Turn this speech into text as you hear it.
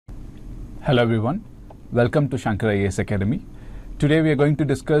Hello everyone, welcome to Shankar IAS Academy. Today we are going to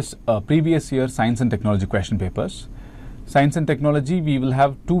discuss previous year science and technology question papers. Science and technology, we will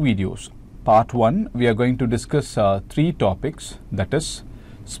have two videos. Part 1, we are going to discuss three topics, that is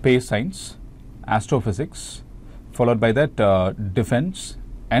space science, astrophysics, followed by that defense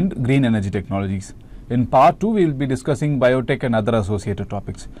and green energy technologies. In part 2, we will be discussing biotech and other associated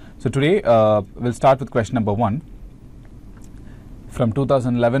topics. So today we'll start with question number 1 from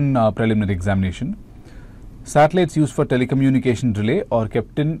 2011 preliminary examination. Satellites used for telecommunication relay are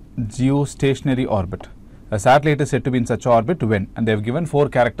kept in geostationary orbit. A satellite is said to be in such orbit when, and they have given 4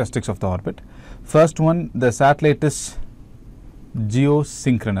 characteristics of the orbit. First one, the satellite is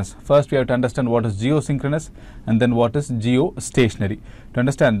geosynchronous. First we have to understand what is geosynchronous and then what is geostationary. To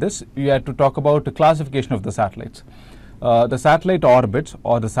understand this, we have to talk about the classification of the satellites. The satellite orbits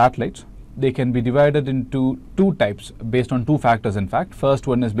or the satellites, they can be divided into two types based on two factors. In fact, first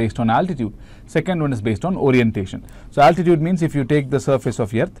one is based on altitude, second one is based on orientation. So altitude means if you take the surface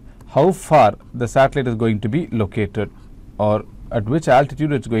of Earth, how far the satellite is going to be located or at which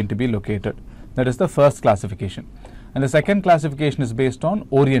altitude it's going to be located. That is the first classification. And the second classification is based on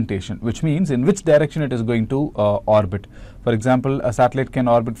orientation, which means in which direction it is going to orbit. For example, a satellite can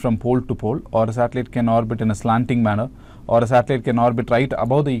orbit from pole to pole, or a satellite can orbit in a slanting manner, or a satellite can orbit right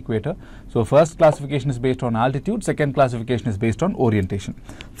above the equator. So first classification is based on altitude, second classification is based on orientation.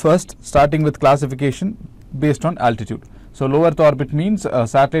 First, starting with classification based on altitude. So low Earth orbit means a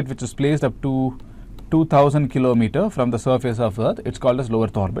satellite which is placed up to 2000 km from the surface of Earth, it's called as low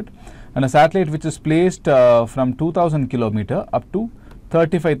Earth orbit. And a satellite which is placed from 2000 km up to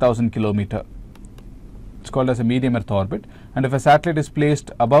 35,000 km, it's called as a medium Earth orbit. And if a satellite is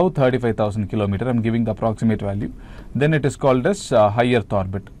placed above 35,000 km, I'm giving the approximate value, then it is called as high Earth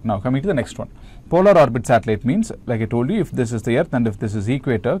orbit. Now coming to the next one. Polar orbit satellite means, like I told you, if this is the Earth and if this is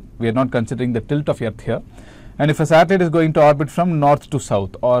equator, we are not considering the tilt of Earth here. And if a satellite is going to orbit from north to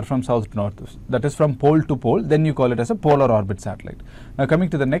south or from south to north, that is from pole to pole, then you call it as a polar orbit satellite. Now coming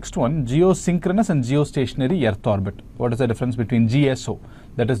to the next one, geosynchronous and geostationary Earth orbit. What is the difference between GSO,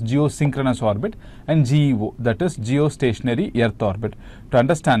 that is geosynchronous orbit, and GEO, that is geostationary Earth orbit? To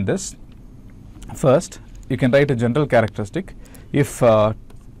understand this, first you can write a general characteristic. If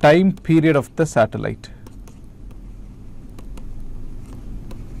time period of the satellite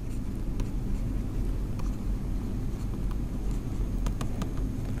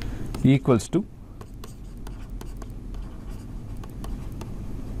equals to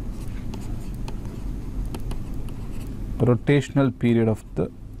rotational period of the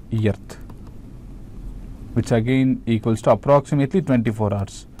Earth, which again equals to approximately 24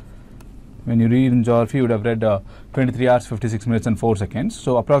 hours. When you read in geography, you would have read 23 hours, 56 minutes and 4 seconds.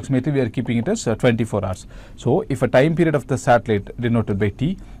 So approximately we are keeping it as 24 hours. So if a time period of the satellite denoted by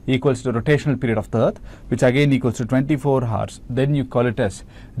T equals to the rotational period of the Earth, which again equals to 24 hours, then you call it as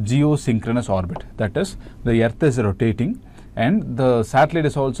geosynchronous orbit. That is, the Earth is rotating and the satellite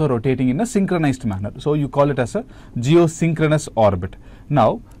is also rotating in a synchronized manner. So you call it as a geosynchronous orbit.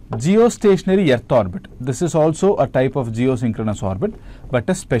 Now, geostationary Earth orbit, this is also a type of geosynchronous orbit, but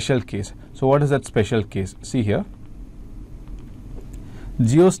a special case. So what is that special case? See here,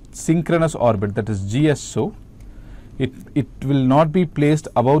 geosynchronous orbit, that is GSO, it will not be placed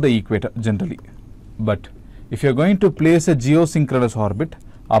above the equator generally. But if you are going to place a geosynchronous orbit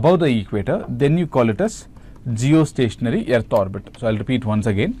above the equator, then you call it as geostationary Earth orbit. So I'll repeat once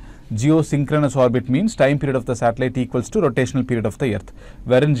again. Geosynchronous orbit means time period of the satellite equals to rotational period of the Earth,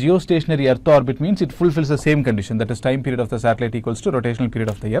 wherein geostationary Earth orbit means it fulfills the same condition, that is time period of the satellite equals to rotational period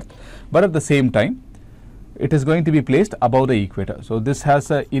of the Earth, but at the same time it is going to be placed above the equator. So this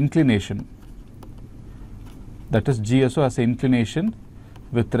has an inclination, that is GSO has an inclination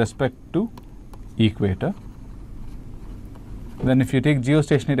with respect to equator. Then if you take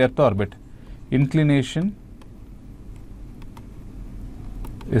geostationary Earth orbit, inclination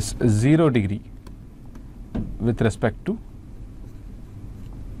is 0 degree with respect to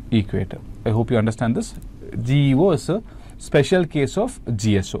equator. I hope you understand this. GEO is a special case of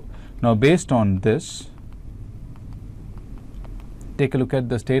GSO. Now based on this, take a look at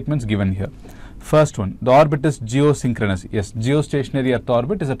the statements given here. First one, the orbit is geosynchronous. Yes, geostationary Earth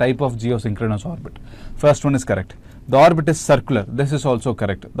orbit is a type of geosynchronous orbit. First one is correct. The orbit is circular. This is also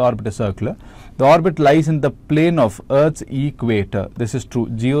correct. The orbit is circular. The orbit lies in the plane of Earth's equator. This is true.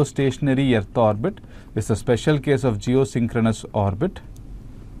 Geostationary Earth orbit is a special case of geosynchronous orbit.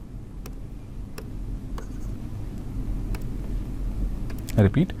 I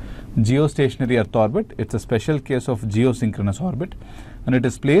repeat, Geostationary Earth orbit, it's a special case of geosynchronous orbit, and it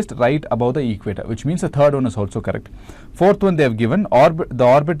is placed right above the equator, which means the third one is also correct. Fourth one they have given, the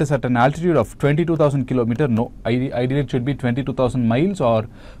orbit is at an altitude of 22,000 kilometer. No, ideally it should be 22,000 miles or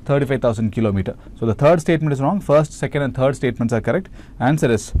 35,000 kilometer. So the third statement is wrong. First, second and third statements are correct. Answer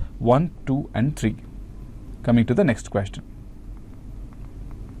is 1, 2 and 3. Coming to the next question.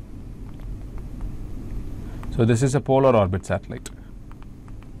 So this is a polar orbit satellite.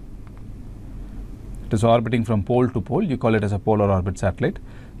 It is orbiting from pole to pole. You call it as a polar orbit satellite.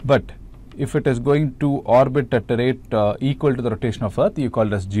 But if it is going to orbit at a rate equal to the rotation of Earth, you call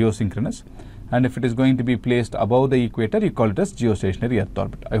it as geosynchronous. And if it is going to be placed above the equator, you call it as geostationary Earth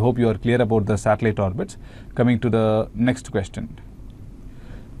orbit. I hope you are clear about the satellite orbits. Coming to the next question.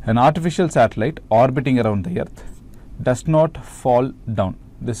 An artificial satellite orbiting around the Earth does not fall down.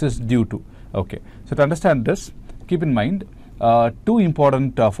 This is due to. Okay. So to understand this, keep in mind two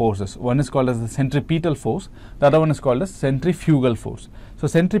important forces. One is called as the centripetal force. The other one is called as centrifugal force. So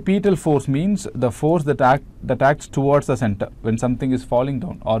centripetal force means the force that acts towards the center when something is falling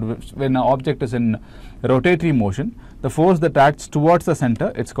down, or when an object is in rotatory motion. The force that acts towards the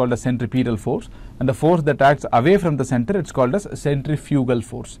center, it's called as centripetal force, and the force that acts away from the center, it's called as centrifugal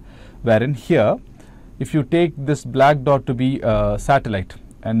force. Wherein here, if you take this black dot to be a satellite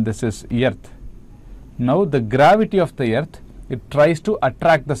and this is Earth, now the gravity of the Earth, it tries to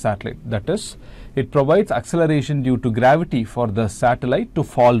attract the satellite. That is, it provides acceleration due to gravity for the satellite to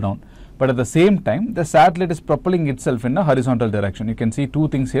fall down. But at the same time, the satellite is propelling itself in a horizontal direction. You can see two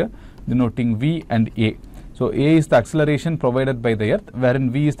things here denoting V and A. So A is the acceleration provided by the Earth,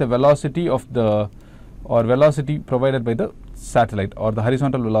 wherein V is the velocity of the, or velocity provided by the satellite, or the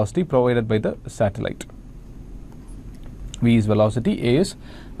horizontal velocity provided by the satellite. V is velocity, A is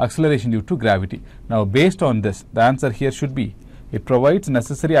acceleration due to gravity. Now based on this, the answer here should be, it provides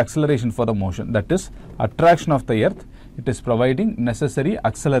necessary acceleration for the motion. That is, attraction of the Earth, it is providing necessary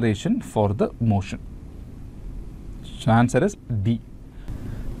acceleration for the motion. So answer is D.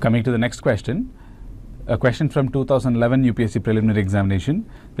 Coming to the next question, a question from 2011 UPSC preliminary examination.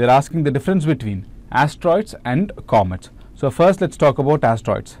 They are asking the difference between asteroids and comets. So first let's talk about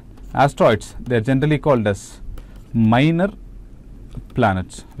asteroids. Asteroids, they are generally called as minor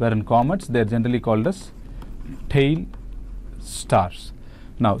planets, wherein comets, they are generally called as tail stars.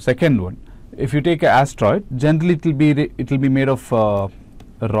 Now second one, if you take an asteroid, generally it will be made of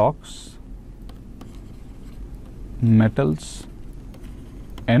rocks, metals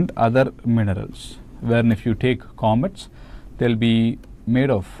and other minerals, wherein if you take comets, they will be made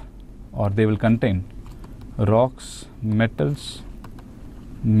of, or they will contain rocks, metals,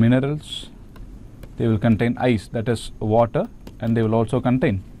 minerals, they will contain ice, that is water, and they will also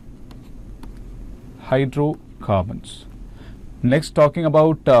contain hydrocarbons. Next, talking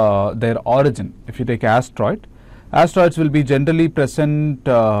about their origin. If you take asteroid, asteroids will be generally present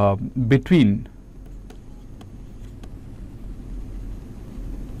between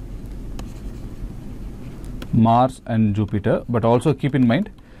Mars and Jupiter, but also keep in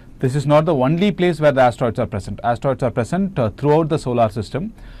mind, this is not the only place where the asteroids are present. Asteroids are present throughout the solar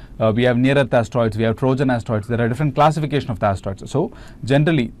system. We have near-Earth asteroids, we have Trojan asteroids. There are different classification of the asteroids. So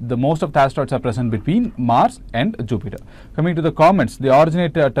generally, the most of the asteroids are present between Mars and Jupiter. Coming to the comets, they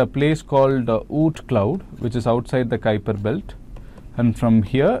originate at a place called Oort cloud, which is outside the Kuiper belt, and from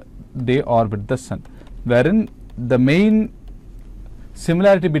here they orbit the sun. Wherein the main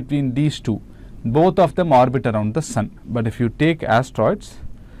similarity between these two, both of them orbit around the sun. But if you take asteroids,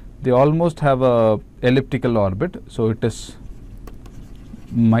 they almost have a elliptical orbit, so it is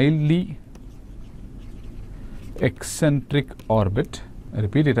mildly eccentric orbit. I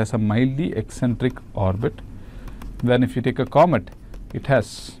repeat, it has a mildly eccentric orbit. When if you take a comet, it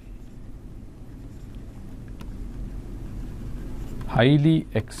has highly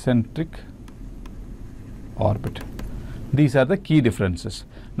eccentric orbit. These are the key differences.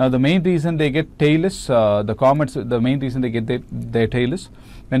 Now the main reason they get tail is, the comets, the main reason they get their tail is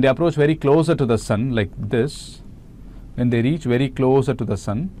when they approach very closer to the sun, like this. When they reach very closer to the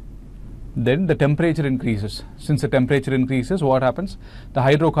sun, then the temperature increases. Since the temperature increases, what happens? The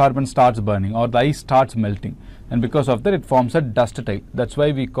hydrocarbon starts burning, or the ice starts melting, and because of that it forms a dust tail. That's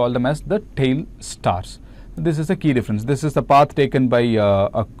why we call them as the tail stars. This is a key difference. This is the path taken by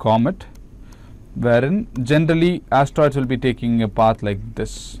a comet, wherein generally asteroids will be taking a path like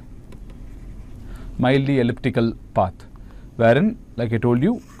this, mildly elliptical path, wherein, like I told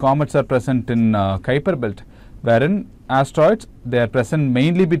you, comets are present in Kuiper belt, wherein asteroids, they are present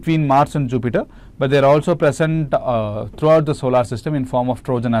mainly between Mars and Jupiter, but they are also present throughout the solar system in form of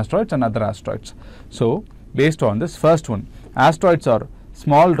Trojan asteroids and other asteroids. So based on this first one, asteroids are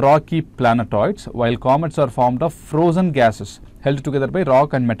small rocky planetoids, while comets are formed of frozen gases held together by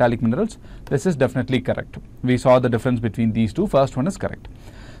rock and metallic minerals. This is definitely correct. We saw the difference between these two. First one is correct.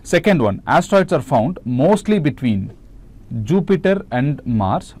 Second one, asteroids are found mostly between Jupiter and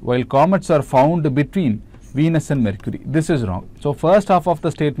Mars, while comets are found between Venus and Mercury. This is wrong. So first half of the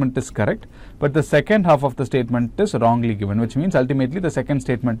statement is correct, but the second half of the statement is wrongly given, which means ultimately the second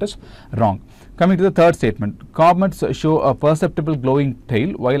statement is wrong. Coming to the third statement, comets show a perceptible glowing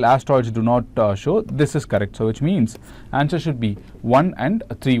tail while asteroids do not show. This is correct. So which means answer should be 1 and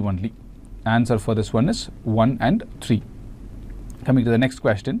 3 only. Answer for this one is 1 and 3. Coming to the next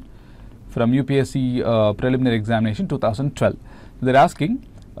question from UPSC Preliminary Examination 2012. They are asking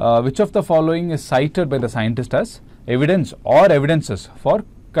which of the following is cited by the scientist as evidence or evidences for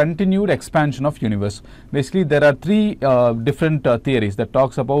continued expansion of universe. Basically, there are three different theories that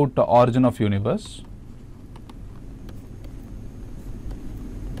talks about the origin of universe.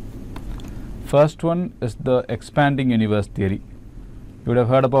 First one is the expanding universe theory. You would have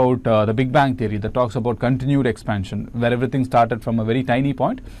heard about the Big Bang theory that talks about continued expansion, where everything started from a very tiny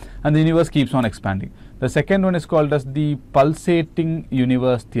point and the universe keeps on expanding. The second one is called as the pulsating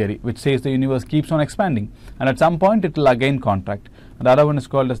universe theory, which says the universe keeps on expanding and at some point it will again contract. And the other one is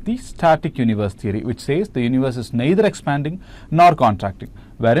called as the static universe theory, which says the universe is neither expanding nor contracting,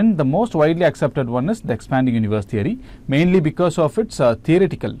 wherein the most widely accepted one is the expanding universe theory, mainly because of its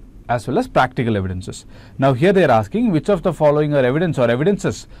theoretical as well as practical evidences. Now here they are asking which of the following are evidence or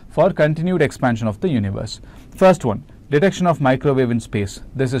evidences for continued expansion of the universe. First one, detection of microwave in space.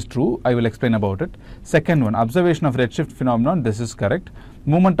 This is true. I will explain about it. Second one, observation of redshift phenomenon. This is correct.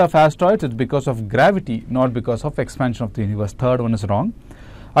 Movement of asteroids, it's because of gravity, not because of expansion of the universe. Third one is wrong.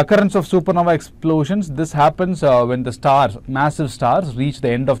 Occurrence of supernova explosions. This happens when the stars, massive stars, reach the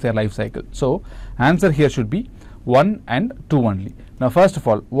end of their life cycle. So answer here should be 1 and 2 only. Now first of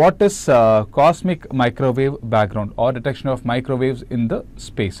all, what is cosmic microwave background or detection of microwaves in the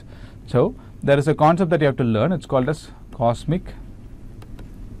space? So there is a concept that you have to learn. It's called as cosmic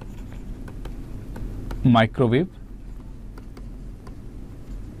microwave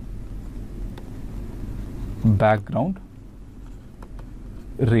background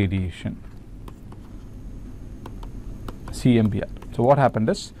radiation, CMBR. So what happened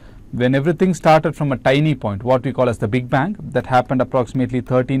is, when everything started from a tiny point, what we call as the Big Bang, that happened approximately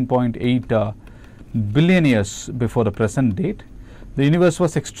 13.8 billion years before the present date, the universe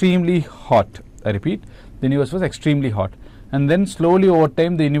was extremely hot. I repeat, the universe was extremely hot. And then slowly over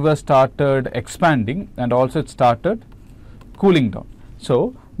time, the universe started expanding and also it started cooling down.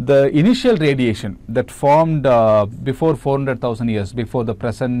 So the initial radiation that formed before 400,000 years before the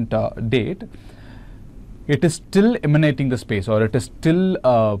present date, it is still emanating the space, or it is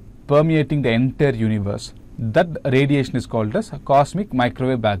still permeating the entire universe. That radiation is called as a cosmic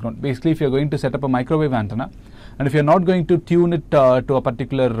microwave background. Basically, if you are going to set up a microwave antenna and if you are not going to tune it to a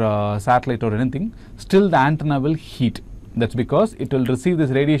particular satellite or anything, still the antenna will heat. That's because it will receive this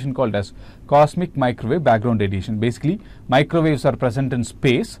radiation called as cosmic microwave background radiation. Basically, microwaves are present in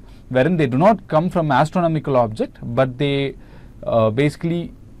space wherein they do not come from astronomical object, but they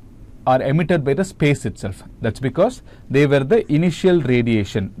basically are emitted by the space itself. That's because they were the initial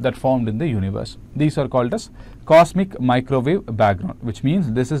radiation that formed in the universe. These are called as cosmic microwave background, which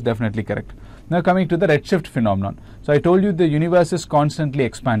means this is definitely correct. Now coming to the redshift phenomenon. So I told you the universe is constantly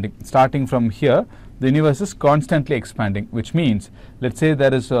expanding. Starting from here, the universe is constantly expanding, which means, let's say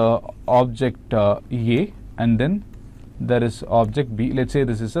there is a object A and then there is object B. Let's say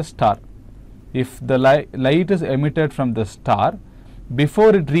this is a star. If the light is emitted from the star,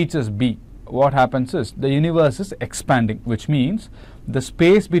 before it reaches B, what happens is the universe is expanding, which means the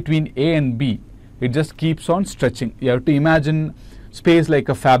space between A and B, it just keeps on stretching. You have to imagine space like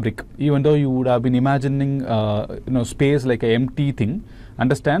a fabric. Even though you would have been imagining space like an empty thing,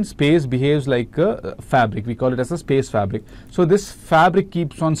 understand, space behaves like a fabric. We call it as a space fabric. So this fabric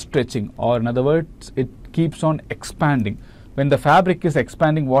keeps on stretching, or in other words, it keeps on expanding. When the fabric is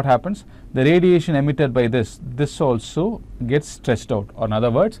expanding, what happens? The radiation emitted by this also gets stretched out, or in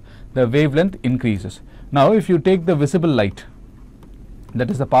other words, the wavelength increases. Now if you take the visible light, that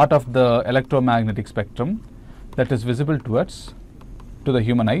is a part of the electromagnetic spectrum that is visible to the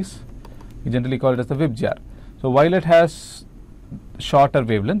human eyes, we generally call it as the WIBGR. So violet has shorter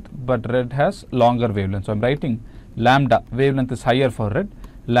wavelength, but red has longer wavelength. So I'm writing lambda, wavelength is higher for red,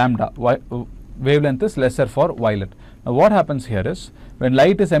 lambda, wavelength is lesser for violet. Now what happens here is, when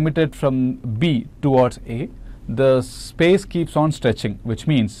light is emitted from B towards A, the space keeps on stretching, which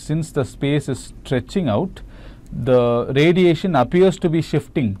means since the space is stretching out, the radiation appears to be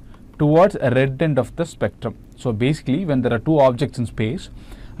shifting towards a red end of the spectrum. So basically, when there are two objects in space,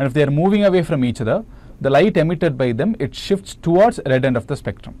 and if they are moving away from each other, the light emitted by them, it shifts towards red end of the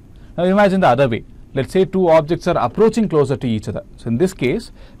spectrum. Now imagine the other way. Let's say two objects are approaching closer to each other. So in this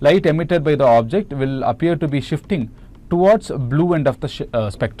case, light emitted by the object will appear to be shifting towards blue end of the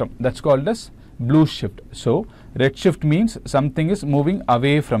spectrum. That's called as blue shift. So red shift means something is moving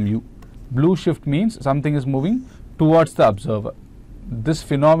away from you. Blue shift means something is moving towards the observer. This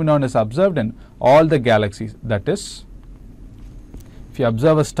phenomenon is observed in all the galaxies. That is, if you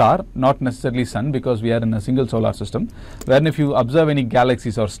observe a star, not necessarily sun, because we are in a single solar system, wherein if you observe any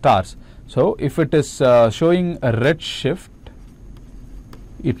galaxies or stars, so if it is showing a red shift,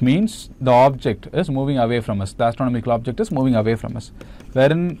 it means the object is moving away from us. The astronomical object is moving away from us.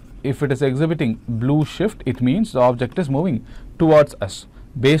 Wherein if it is exhibiting blue shift, it means the object is moving towards us.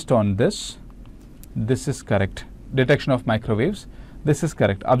 Based on this, this is correct. Detection of microwaves, this is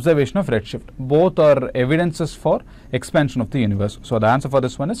correct. Observation of redshift, both are evidences for expansion of the universe. So the answer for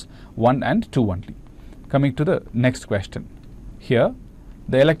this one is 1 and 2 only. Coming to the next question. Here,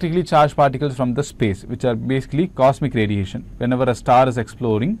 the electrically charged particles from the space, which are basically cosmic radiation. Whenever a star is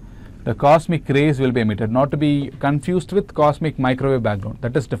exploring, the cosmic rays will be emitted, not to be confused with cosmic microwave background.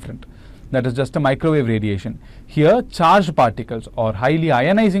 That is different. That is just a microwave radiation. Here, charged particles or highly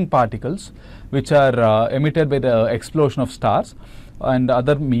ionizing particles, which are emitted by the explosion of stars and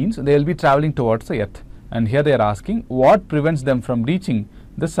other means, they will be traveling towards the earth. And here they are asking what prevents them from reaching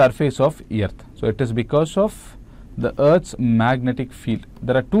the surface of earth. So it is because of the earth's magnetic field.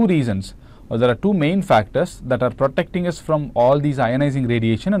 There are two reasons, or there are two main factors that are protecting us from all these ionizing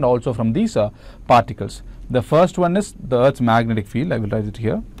radiation and also from these particles. The first one is the earth's magnetic field. I will write it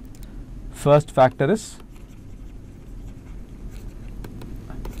here. First factor is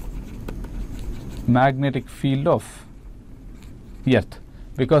magnetic field of earth,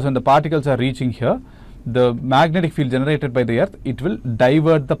 because when the particles are reaching here, the magnetic field generated by the earth, it will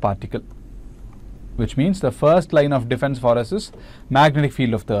divert the particle, which means the first line of defense for us is magnetic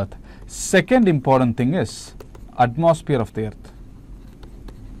field of the earth. Second important thing is atmosphere of the earth.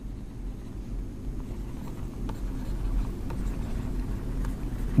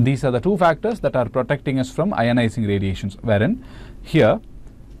 These are the two factors that are protecting us from ionizing radiations, wherein here,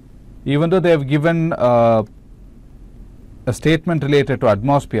 even though they have given a statement related to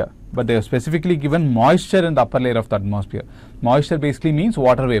atmosphere, but they have specifically given moisture in the upper layer of the atmosphere. Moisture basically means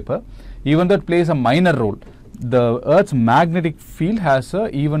water vapor. Even though it plays a minor role, the Earth's magnetic field has a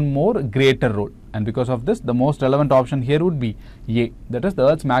even more greater role. And because of this, the most relevant option here would be A. That is, the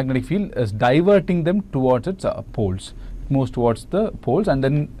Earth's magnetic field is diverting them towards its poles. It moves towards the poles and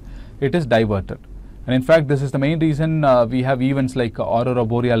then it is diverted. And in fact, this is the main reason we have events like aurora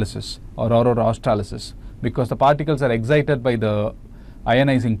borealis or aurora australis, because the particles are excited by the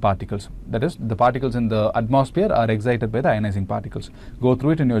ionizing particles. That is, the particles in the atmosphere are excited by the ionizing particles. Go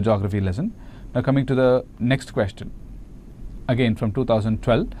through it in your geography lesson. Now coming to the next question, again from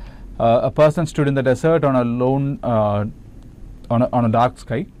 2012. A person stood in the desert on a lone on a dark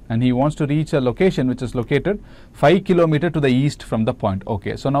sky, and he wants to reach a location which is located 5 kilometers to the east from the point.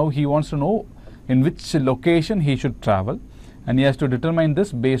 Okay, so now he wants to know in which location he should travel, and he has to determine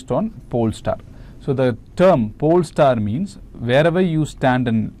this based on pole star. So the term pole star means wherever you stand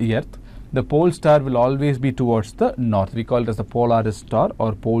in earth, the pole star will always be towards the north. We call it as the Polaris star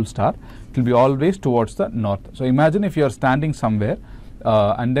or pole star. It will be always towards the north. So imagine if you are standing somewhere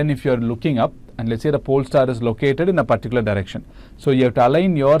and then if you are looking up, and let's say the pole star is located in a particular direction. So you have to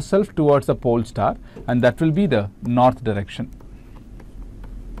align yourself towards the pole star, and that will be the north direction.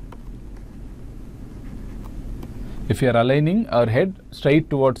 If you are aligning our head straight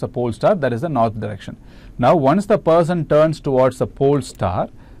towards the pole star, that is the north direction. Now once the person turns towards the pole star,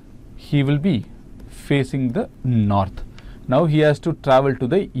 he will be facing the north. Now he has to travel to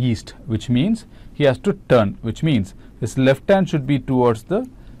the east, which means he has to turn, which means his left hand should be towards the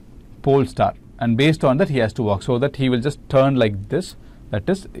pole star, and based on that he has to walk, so that he will just turn like this. That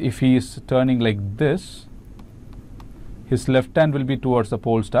is, if he is turning like this, his left hand will be towards the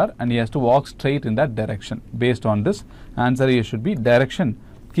pole star and he has to walk straight in that direction. Based on this, answer here should be direction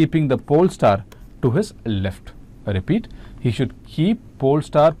keeping the pole star to his left. I repeat, he should keep pole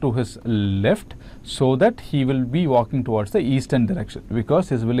star to his left so that he will be walking towards the eastern direction, because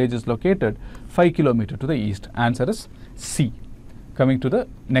his village is located 5 kilometers to the east. Answer is C. Coming to the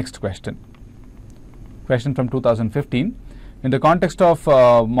next question. Question from 2015. In the context of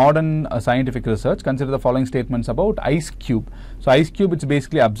modern scientific research, consider the following statements about ice cube. So ice cube, it's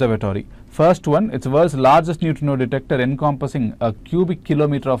basically observatory. First one, it's the world's largest neutrino detector encompassing a cubic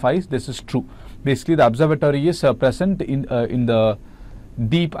kilometer of ice. This is true. Basically, the observatory is present in the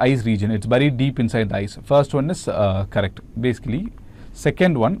deep ice region. It's buried deep inside the ice. First one is correct. Basically,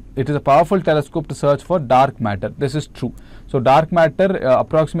 second one, it is a powerful telescope to search for dark matter. This is true. So dark matter,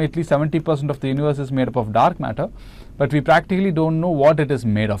 approximately 70% of the universe is made up of dark matter, but we practically don't know what it is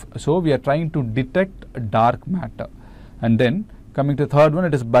made of. So we are trying to detect dark matter. And then coming to the third one,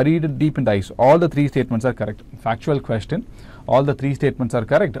 it is buried deep in the ice. All the three statements are correct. Factual question. All the three statements are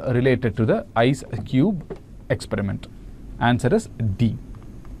correct related to the ice cube experiment. Answer is D.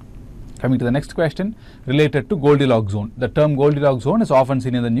 Coming to the next question, related to Goldilocks zone. The term Goldilocks zone is often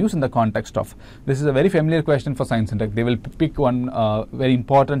seen in the news in the context of, this is a very familiar question for science and tech. They will pick one very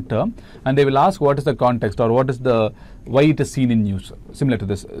important term and they will ask what is the context or what is the, why it is seen in news. Similar to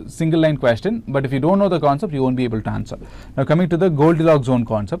this, single line question, but if you don't know the concept, you won't be able to answer. Now coming to the Goldilocks zone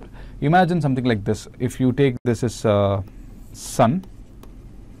concept, imagine something like this. If you take this is Sun,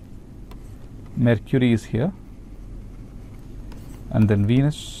 Mercury is here, and then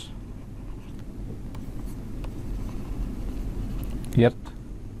Venus, Earth,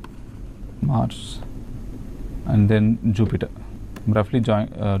 Mars, and then Jupiter. I'm roughly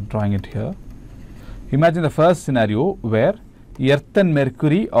drawing it here. Imagine the first scenario where Earth and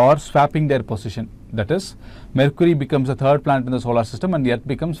Mercury are swapping their position. That is, Mercury becomes the third planet in the solar system and Earth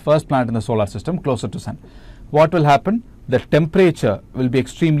becomes first planet in the solar system closer to Sun. What will happen? The temperature will be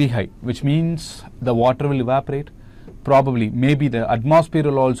extremely high, which means the water will evaporate. Probably, maybe the atmosphere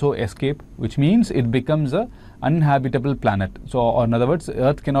will also escape, which means it becomes a uninhabitable planet. So, or in other words,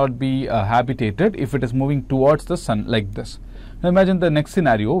 Earth cannot be habitated if it is moving towards the Sun like this. Now imagine the next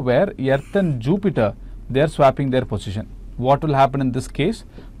scenario where Earth and Jupiter, they are swapping their position. What will happen in this case?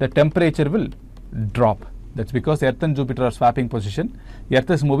 The temperature will drop. That's because Earth and Jupiter are swapping position. Earth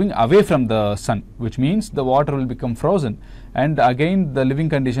is moving away from the Sun, which means the water will become frozen, and again the living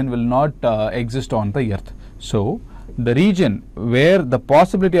condition will not exist on the Earth. So the region where the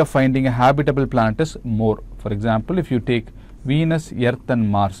possibility of finding a habitable planet is more. For example, if you take Venus, Earth and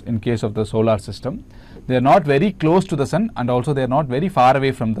Mars in case of the solar system, they are not very close to the Sun and also they are not very far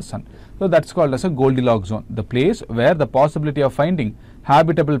away from the Sun. So that's called as a Goldilocks zone, the place where the possibility of finding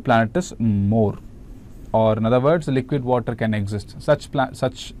habitable planet is more. Or in other words, liquid water can exist. Such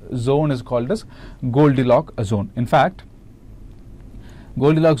zone is called as Goldilocks zone. In fact,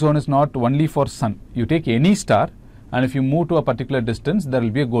 Goldilocks zone is not only for Sun. You take any star and if you move to a particular distance, there will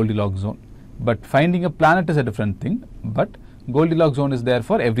be a Goldilocks zone. But finding a planet is a different thing. But Goldilocks zone is there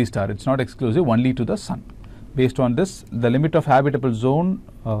for every star. It's not exclusive only to the Sun. Based on this, the limit of habitable zone,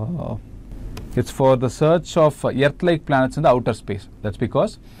 it's for the search of Earth-like planets in the outer space. That's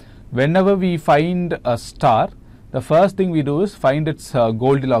because whenever we find a star, the first thing we do is find its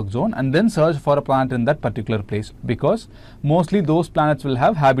Goldilocks zone and then search for a planet in that particular place, because mostly those planets will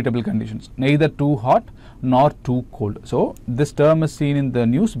have habitable conditions, neither too hot nor too cold. So this term is seen in the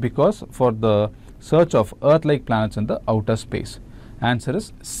news because for the search of Earth-like planets in the outer space. Answer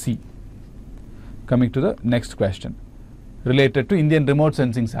is C. Coming to the next question, related to Indian remote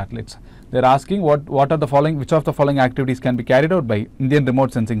sensing satellites. They are asking what are the following, which of the following activities can be carried out by Indian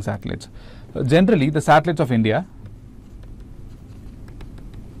remote sensing satellites. Generally, the satellites of India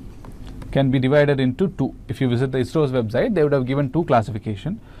can be divided into two. If you visit the ISRO's website, they would have given two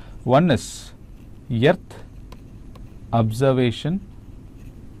classification. One is Earth observation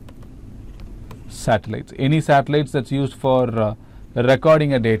satellites. Any satellites that's used for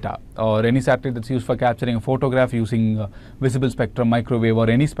recording a data, or any satellite that's used for capturing a photograph using visible spectrum, microwave or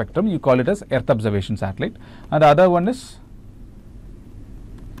any spectrum, you call it as Earth observation satellite. And the other one is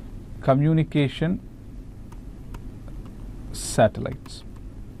communication satellites.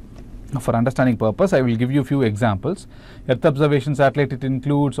 Now, for understanding purpose, I will give you a few examples. Earth observation satellite, it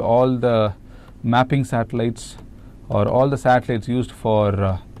includes all the mapping satellites or all the satellites used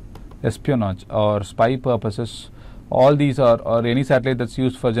for espionage or spy purposes. All these are, or any satellite that's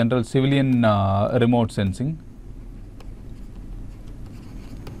used for general civilian remote sensing,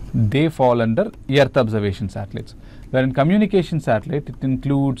 they fall under Earth observation satellites. Wherein communication satellite, it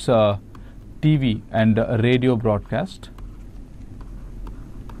includes TV and radio broadcast,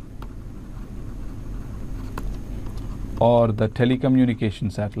 or the telecommunication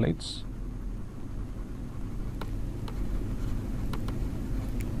satellites,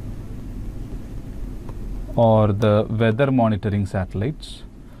 or the weather monitoring satellites.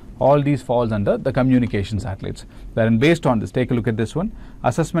 All these falls under the communication satellites. Wherein based on this, take a look at this one.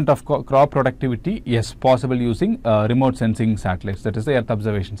 Assessment of crop productivity, yes, possible using remote sensing satellites, that is the Earth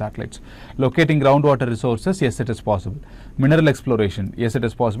observation satellites. Locating groundwater resources, yes, it is possible. Mineral exploration, yes, it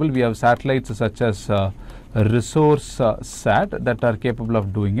is possible. We have satellites such as resource sat that are capable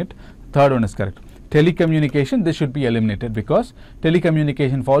of doing it. Third one is correct. telecommunication, this should be eliminated because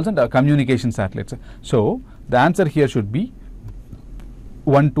telecommunication falls under communication satellites. So the answer here should be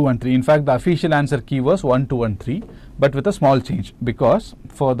 1, 2 and 3. In fact, the official answer key was 1, 2 and 3, but with a small change, because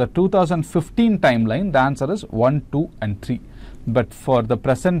for the 2015 timeline the answer is 1, 2 and 3. But for the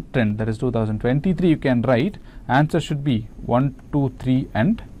present trend, that is 2023, you can write answer should be 1, 2, 3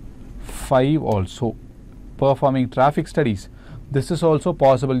 and 5 also. Performing traffic studies, this is also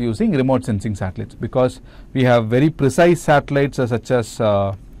possible using remote sensing satellites, because we have very precise satellites such as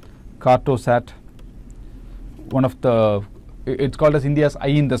Cartosat. One of the, it's called as India's eye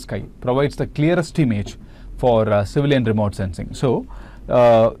in the sky, provides the clearest image for civilian remote sensing. So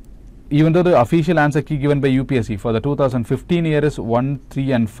even though the official answer key given by UPSC for the 2015 year is 1,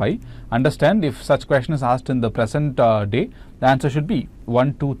 3 and 5, understand if such question is asked in the present day, the answer should be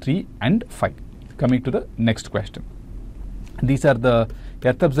 1, 2, 3 and 5. Coming to the next question. These are the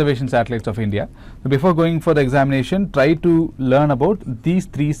Earth observation satellites of India. Before going for the examination, try to learn about these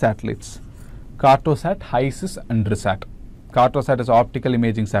 3 satellites: Cartosat, HISIS and RISAT. Cartosat is optical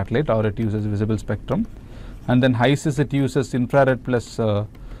imaging satellite, or it uses visible spectrum, and then HISIS, it uses infrared plus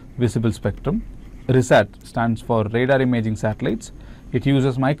visible spectrum. RISAT stands for radar imaging satellites. It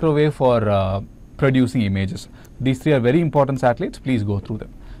uses microwave for producing images. These 3 are very important satellites. Please go through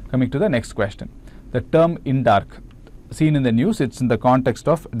them. Coming to the next question. The term in dark, seen in the news, it's in the context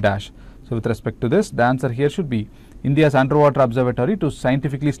of dash. So with respect to this, the answer here should be India's underwater observatory to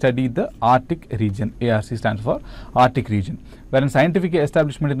scientifically study the Arctic region. ARC stands for Arctic region. Wherein scientific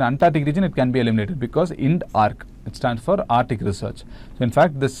establishment in the Antarctic region, it can be eliminated because IND-ARC, it stands for Arctic research. So in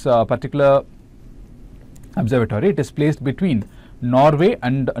fact, this particular observatory, it is placed between Norway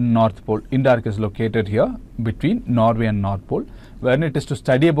and North Pole. IND-ARC is located here between Norway and North Pole, wherein it is to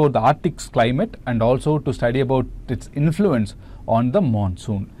study about the Arctic's climate and also to study about its influence on the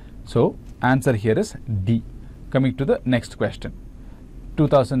monsoon. So answer here is D. Coming to the next question.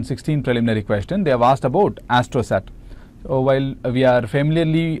 2016 preliminary question. They have asked about AstroSat. So while we are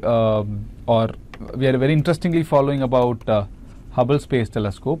familiarly or we are very interestingly following about Hubble Space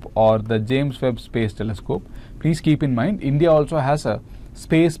Telescope or the James Webb Space Telescope, please keep in mind India also has a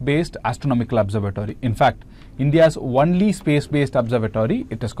space-based astronomical observatory. In fact, India's only space-based observatory,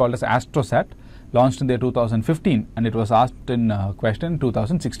 it is called as AstroSat, launched in the 2015, and it was asked in question in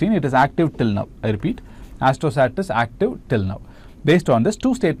 2016. It is active till now. I repeat, AstroSat is active till now. Based on this,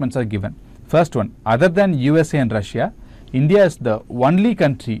 2 statements are given. First one, other than USA and Russia, India is the only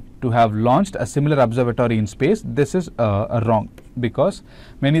country to have launched a similar observatory in space. This is wrong, because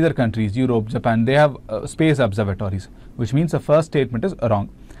many other countries, Europe, Japan, they have space observatories, which means the first statement is wrong.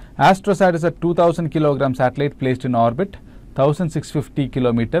 AstroSat is a 2000 kilogram satellite placed in orbit 1650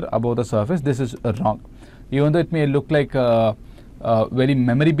 kilometer above the surface. This is wrong. Even though it may look like a very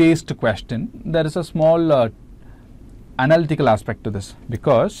memory based question, there is a small analytical aspect to this,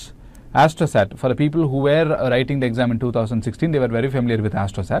 because AstroSat, for the people who were writing the exam in 2016, they were very familiar with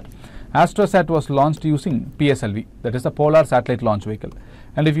AstroSat. AstroSat was launched using PSLV, that is the Polar Satellite Launch Vehicle.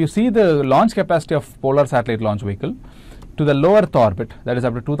 And if you see the launch capacity of Polar Satellite Launch Vehicle, to the low Earth orbit, that is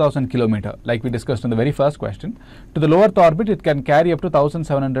up to 2000 kilometer, like we discussed in the very first question, to the low Earth orbit, it can carry up to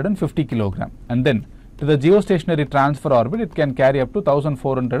 1750 kilogram. And then to the geostationary transfer orbit, it can carry up to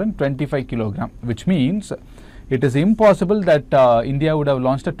 1425 kilogram, which means it is impossible that India would have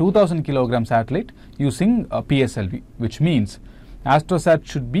launched a 2000 kilogram satellite using PSLV, which means AstroSat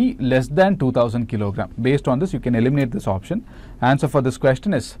should be less than 2000 kilogram. Based on this, you can eliminate this option. Answer for this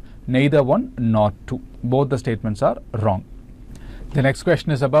question is neither 1 nor 2. Both the statements are wrong. The next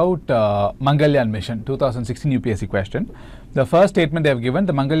question is about Mangalyaan mission, 2016 UPSC question. The first statement they have given,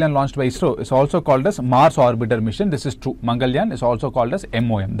 the Mangalyaan launched by ISRO is also called as Mars Orbiter mission. This is true. Mangalyaan is also called as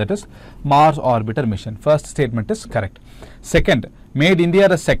MOM, that is Mars Orbiter mission. First statement is correct. Second, made India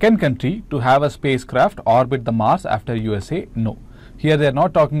the second country to have a spacecraft orbit the Mars after USA? No. Here they are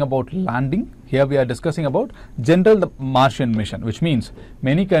not talking about landing. Here we are discussing about general Martian mission, which means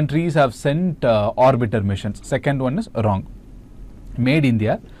many countries have sent orbiter missions. Second one is wrong. Made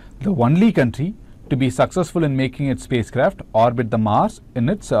India the only country to be successful in making its spacecraft orbit the Mars in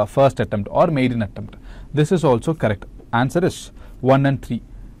its first attempt or maiden attempt. This is also correct. Answer is 1 and 3.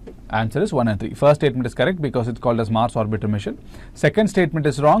 Answer is 1 and 3. First statement is correct because it's called as Mars Orbiter mission. Second statement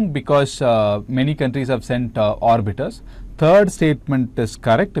is wrong because many countries have sent orbiters. Third statement is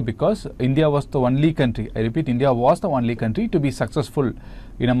correct because India was the only country, I repeat, India was the only country to be successful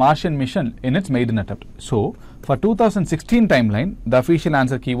in a Martian mission in its maiden attempt. So, for 2016 timeline, the official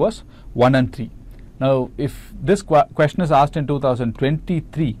answer key was 1 and 3. Now, if this question is asked in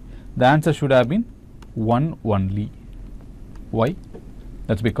 2023, the answer should have been 1 only. Why?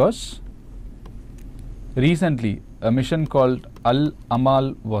 That's because recently a mission called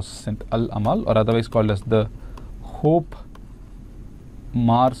Al-Amal was sent. Al-Amal, or otherwise called as the Hope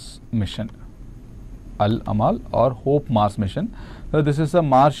Mars mission. Al-Amal or Hope Mars mission. So this is a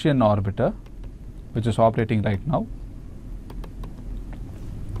Martian orbiter which is operating right now.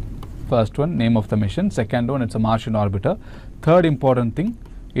 First one, name of the mission. Second one, it's a Martian orbiter. Third important thing,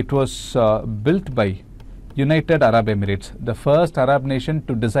 it was built by United Arab Emirates, the first Arab nation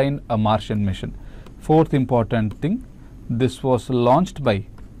to design a Martian mission. Fourth important thing, this was launched by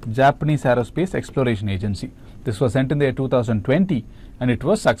Japanese Aerospace Exploration Agency. This was sent in the year 2020 and it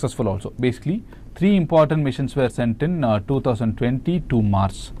was successful also. Basically, three important missions were sent in 2020 to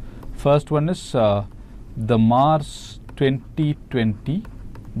Mars. First one is the Mars 2020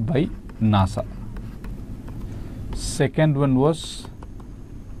 by NASA. Second one was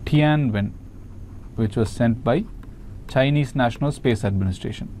Tianwen, which was sent by Chinese National Space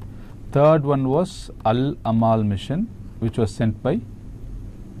Administration. Third one was Al-Amal mission, which was sent by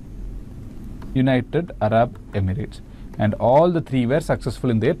United Arab Emirates. And all the three were successful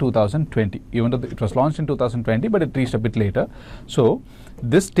in the year 2020, even though it was launched in 2020, but it reached a bit later. So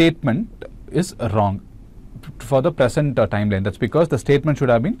this statement is wrong for the present timeline. That's because the statement should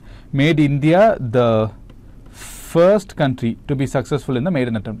have been made India the first country to be successful in the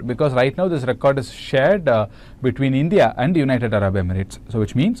maiden attempt, because right now this record is shared between India and United Arab Emirates. So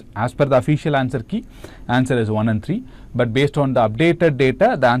which means, as per the official answer key, answer is 1 and 3, but based on the updated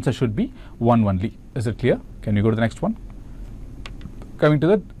data, the answer should be 1 only. Is it clear? Can you go to the next one? Coming to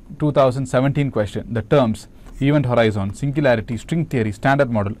the 2017 question, the terms event horizon, singularity, string theory,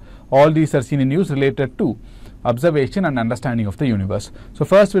 standard model, all these are seen in use related to observation and understanding of the universe. So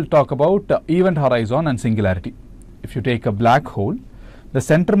first we'll talk about event horizon and singularity. If you take a black hole, the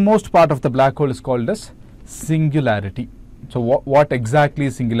centermost part of the black hole is called as singularity. So what exactly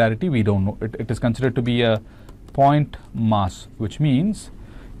is singularity? We don't know. It is considered to be a point mass, which means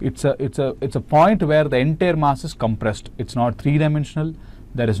it's a point where the entire mass is compressed. It's not three-dimensional.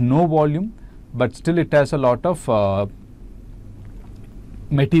 There is no volume, but still it has a lot of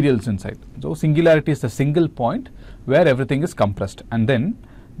materials inside. So singularity is the single point where everything is compressed, and then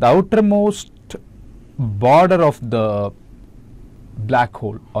the outermost border of the black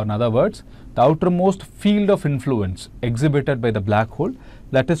hole, or in other words, the outermost field of influence exhibited by the black hole,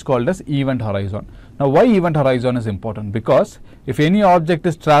 that is called as event horizon. Now why event horizon is important? Because if any object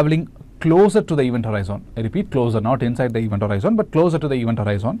is traveling closer to the event horizon, I repeat, closer, not inside the event horizon, but closer to the event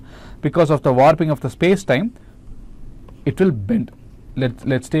horizon, because of the warping of the space-time, it will bend.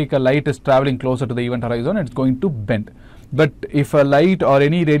 Let's take a light is traveling closer to the event horizon, it's going to bend. But if a light or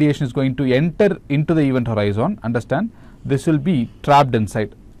any radiation is going to enter into the event horizon, understand, this will be trapped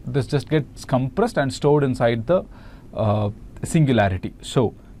inside. This just gets compressed and stored inside the singularity.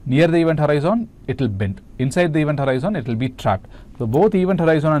 So near the event horizon, it will bend. Inside the event horizon, it will be trapped. So both event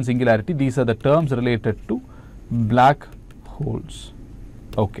horizon and singularity, these are the terms related to black holes.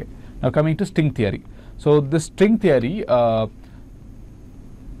 Okay. Now coming to string theory. So this string theory,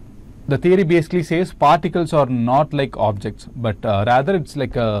 the theory basically says particles are not like objects, but rather it's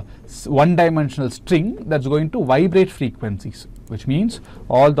like a one-dimensional string that's going to vibrate frequencies, which means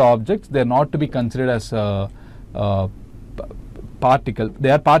all the objects, they're not to be considered as particle.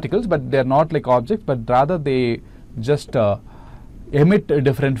 They are particles, but they're not like objects, but rather they just emit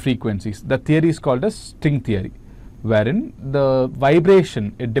different frequencies. The theory is called as string theory, wherein the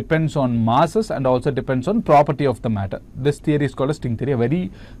vibration, it depends on masses and also depends on property of the matter. This theory is called a string theory, a very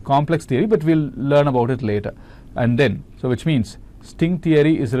complex theory, but we'll learn about it later. And then, so which means string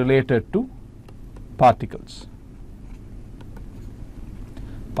theory is related to particles.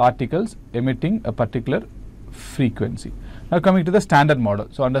 Particles emitting a particular frequency. Now coming to the standard model.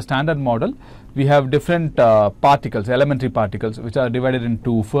 So under standard model, we have different particles, elementary particles, which are divided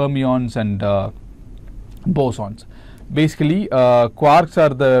into fermions and bosons. Basically, quarks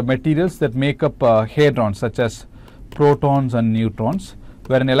are the materials that make up hadrons, such as protons and neutrons,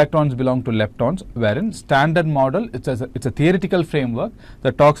 wherein electrons belong to leptons, wherein standard model, it's a theoretical framework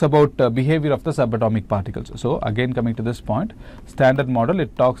that talks about behavior of the subatomic particles. So again, coming to this point, standard model,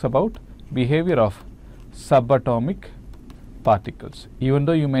 it talks about behavior of subatomic particles. Even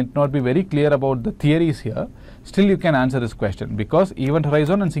though you might not be very clear about the theories here, still you can answer this question, because event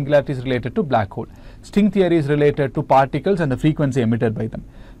horizon and singularity is related to black hole. String theory is related to particles and the frequency emitted by them.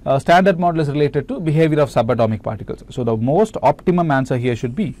 Standard model is related to behavior of subatomic particles. So the most optimum answer here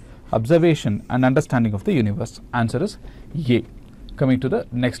should be observation and understanding of the universe. Answer is A. Coming to the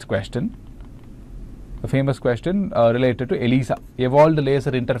next question, a famous question related to ELISA, Evolved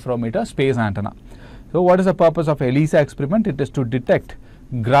Laser Interferometer Space Antenna. So what is the purpose of ELISA experiment? It is to detect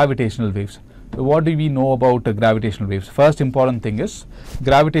gravitational waves. what do we know about gravitational waves? First important thing is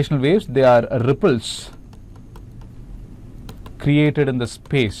gravitational waves, they are ripples created in the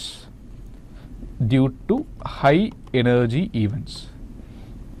space due to high energy events.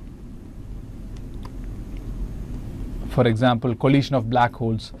 For example, collision of black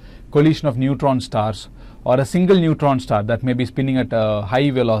holes, collision of neutron stars, or a single neutron star that may be spinning at a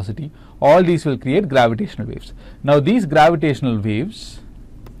high velocity. All these will create gravitational waves. Now these gravitational waves,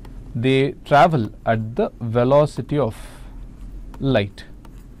 they travel at the velocity of light.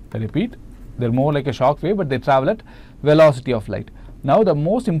 I repeat, they're more like a shock wave, but they travel at velocity of light. Now the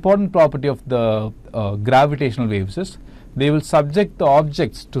most important property of the gravitational waves is they will subject the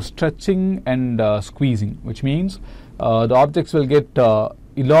objects to stretching and squeezing, which means the objects will get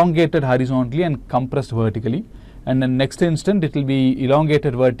elongated horizontally and compressed vertically, and then next instant it will be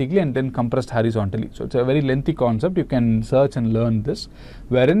elongated vertically and then compressed horizontally. So it's a very lengthy concept. You can search and learn this,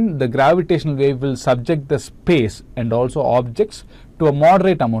 wherein the gravitational wave will subject the space and also objects to a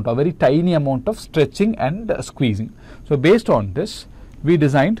moderate amount, a very tiny amount of stretching and squeezing. So based on this, we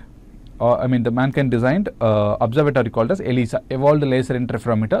designed, the mankind designed observatory called as ELISA, Evolved Laser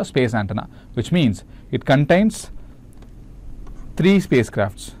Interferometer Space Antenna, which means it contains 3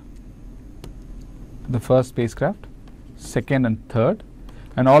 spacecrafts. The first spacecraft, second and third,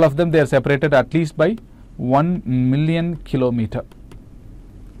 and all of them, they are separated at least by 1 million kilometer.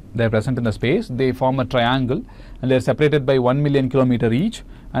 They are present in the space, they form a triangle, and they are separated by 1 million kilometer each,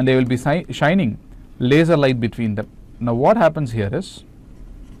 and they will be shining laser light between them. Now what happens here is,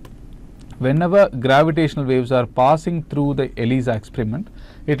 whenever gravitational waves are passing through the ELISA experiment,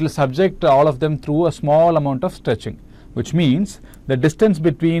 it will subject all of them through a small amount of stretching, which means the distance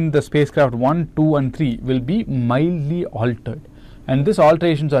between the spacecraft 1, 2 and 3 will be mildly altered, and these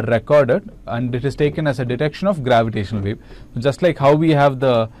alterations are recorded and it is taken as a detection of gravitational wave. Just like how we have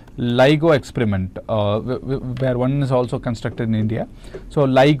the LIGO experiment, where one is also constructed in India. So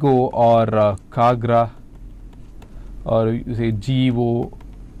LIGO or Kagra, or you say GEO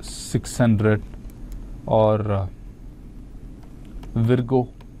 600 or Virgo,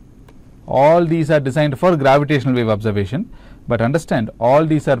 all these are designed for gravitational wave observation, but understand, all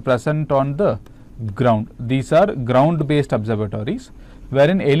these are present on the ground. These are ground based observatories,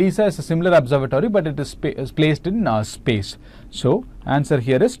 wherein ELISA is a similar observatory, but it is placed in space. So answer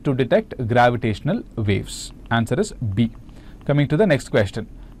here is to detect gravitational waves. Answer is B. Coming to the next question.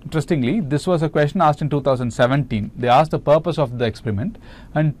 Interestingly, this was a question asked in 2017. They asked the purpose of the experiment,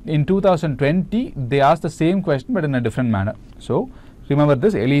 and in 2020 they asked the same question but in a different manner. So remember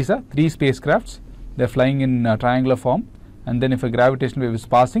this, ELISA, 3 spacecrafts, they are flying in triangular form, and then if a gravitational wave is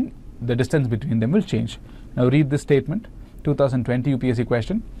passing, the distance between them will change. Now read this statement, 2020 UPSC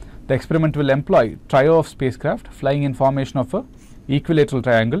question. The experiment will employ trio of spacecraft flying in formation of a equilateral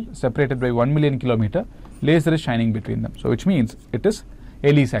triangle separated by 1 million kilometer. Laser is shining between them. So which means it is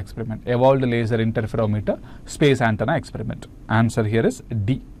ELISA experiment, Evolved Laser Interferometer Space Antenna Experiment. Answer here is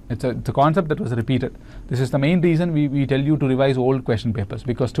D. It's a concept that was repeated. This is the main reason we tell you to revise old question papers,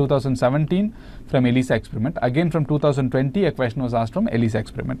 because 2017 from ELISA experiment, again from 2020 a question was asked from ELISA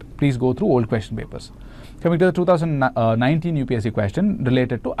experiment. Please go through old question papers. Coming to the 2019 UPSC question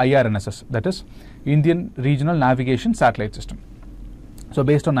related to IRNSS, that is Indian Regional Navigation Satellite System. So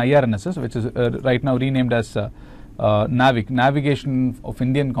based on IRNSS, which is right now renamed as Navigation of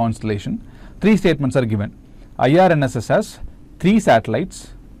Indian Constellation, 3 statements are given. IRNSS has 3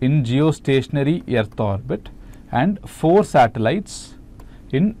 satellites in geostationary Earth orbit and 4 satellites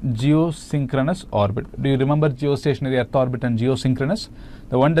in geosynchronous orbit. Do you remember geostationary Earth orbit and geosynchronous?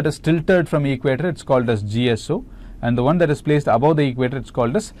 The one that is tilted from equator, it's called as GSO, and the one that is placed above the equator, it's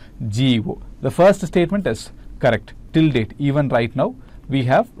called as GEO. The first statement is correct till date. Even right now we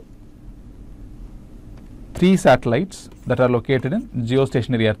have 3 satellites that are located in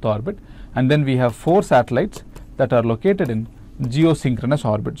geostationary Earth orbit, and then we have 4 satellites that are located in geosynchronous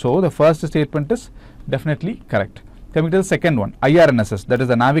orbit. So the first statement is definitely correct. Coming to the second one, IRNSS, that is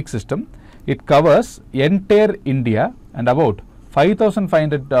the NAVIC system. It covers entire India and about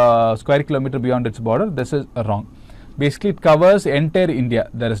 5,500 square kilometer beyond its border. This is wrong. Basically it covers entire India,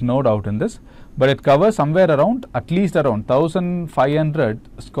 there is no doubt in this, but it covers somewhere around, at least around 1,500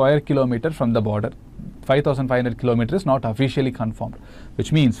 square kilometer from the border. 5,500 kilometers is not officially confirmed,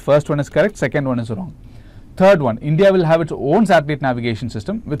 which means first one is correct, second one is wrong. Third one, India will have its own satellite navigation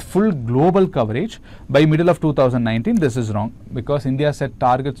system with full global coverage by middle of 2019. This is wrong, because India set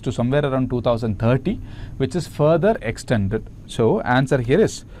targets to somewhere around 2030, which is further extended. So answer here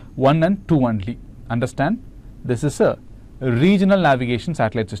is 1 and 2 only. Understand? This is a regional navigation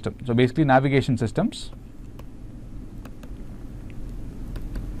satellite system. So basically navigation systems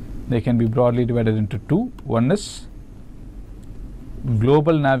They can be broadly divided into two. One is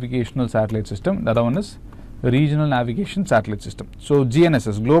Global Navigational Satellite System, the other one is Regional Navigation Satellite System. So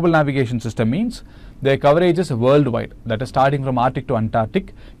GNSS, Global Navigation System, means their coverage is worldwide, that is starting from Arctic to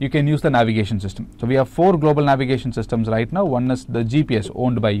Antarctic. You can use the navigation system. So we have 4 global navigation systems right now. One is the GPS,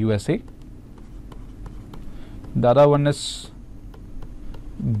 owned by USA. The other one is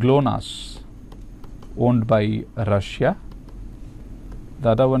GLONASS, owned by Russia. The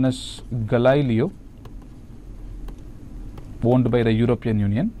other one is Galileo, owned by the European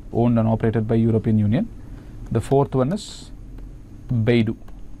Union, owned and operated by European Union. The fourth one is Beidou,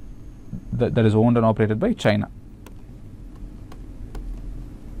 that is owned and operated by China.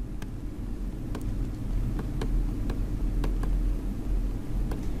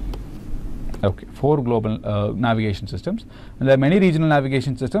 Okay, 4 global navigation systems, and there are many regional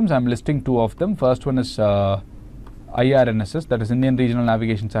navigation systems. I am listing 2 of them. First one is IRNSS, that is Indian Regional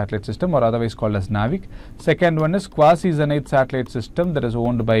Navigation Satellite System, or otherwise called as NAVIC. Second one is Quasi-Zenith Satellite System, that is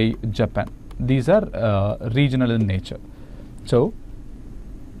owned by Japan. These are regional in nature. So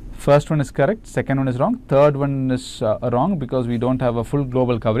first one is correct, second one is wrong, third one is wrong because we don't have a full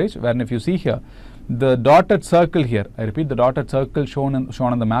global coverage. Wherein if you see here, the dotted circle here, I repeat, the dotted circle shown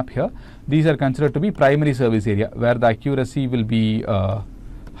on the map here, these are considered to be primary service area, where the accuracy will be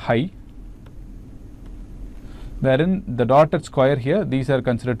high. Wherein the dotted square here, these are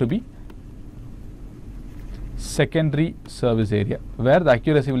considered to be secondary service area, where the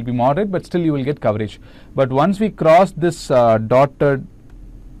accuracy will be moderate, but still you will get coverage. But once we cross this dotted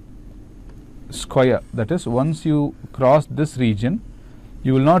square, that is, once you cross this region,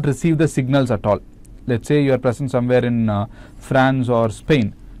 you will not receive the signals at all. Let's say you are present somewhere in France or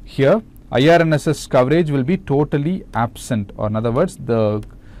Spain. Here IRNSS coverage will be totally absent, or in other words, the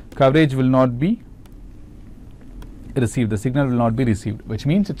coverage will not be received, the signal will not be received, which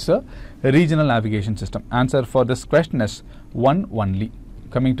means it's a regional navigation system. Answer for this question is 1 only.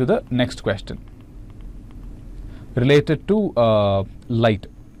 Coming to the next question, related to light,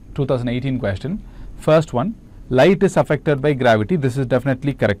 2018 question. First one, light is affected by gravity. This is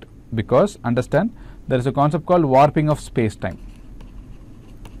definitely correct, because understand, there is a concept called warping of space-time.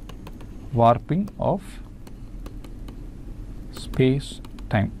 Warping of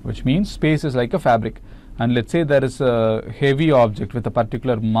space-time, which means space is like a fabric, and let's say there is a heavy object with a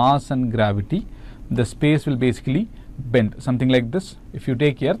particular mass and gravity, the space will basically bend, something like this. If you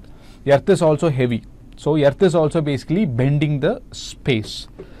take Earth, Earth is also heavy, so Earth is also basically bending the space.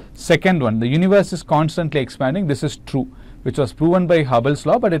 Second one, the universe is constantly expanding. This is true, which was proven by Hubble's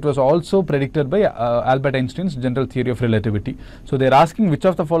law, but it was also predicted by Albert Einstein's general theory of relativity. So they are asking which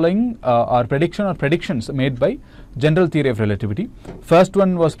of the following are prediction or predictions made by general theory of relativity. First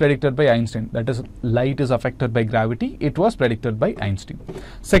one was predicted by Einstein, that is, light is affected by gravity. It was predicted by Einstein.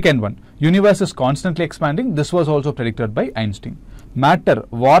 Second one, universe is constantly expanding. This was also predicted by Einstein. Matter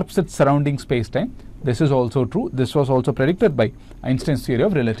warps its surrounding space-time. This is also true. This was also predicted by Einstein's theory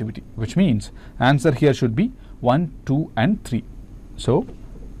of relativity, which means answer here should be 1, 2 and 3. So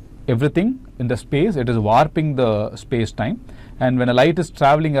everything in the space, it is warping the space-time, and when a light is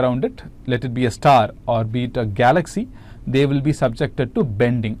traveling around it, let it be a star or be it a galaxy, they will be subjected to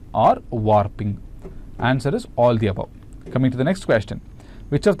bending or warping. Answer is all the above. Coming to the next question,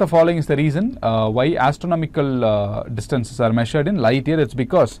 which of the following is the reason why astronomical distances are measured in light year? It's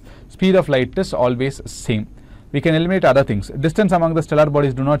because speed of light is always same. We can eliminate other things. Distance among the stellar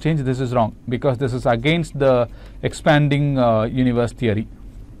bodies do not change. This is wrong, because this is against the expanding universe theory,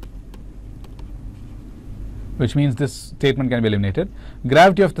 which means this statement can be eliminated.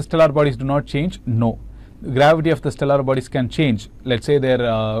 Gravity of the stellar bodies do not change. No, gravity of the stellar bodies can change. Let's say they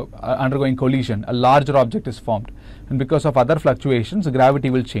are undergoing collision, a larger object is formed, and because of other fluctuations, gravity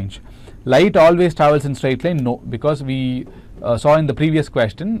will change. Light always travels in straight line. No, because we saw in the previous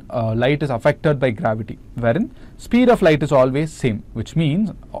question, light is affected by gravity, wherein speed of light is always same, which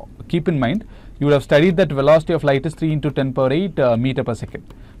means, keep in mind, you would have studied that velocity of light is 3 into 10 power 8 meter per second,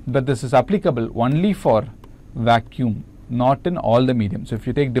 but this is applicable only for vacuum, not in all the medium. So if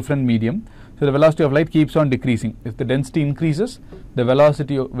you take different medium, so the velocity of light keeps on decreasing. If the density increases, the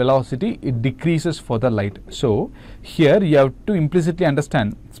velocity it decreases for the light. So here you have to implicitly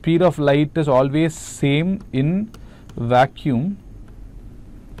understand, speed of light is always same in vacuum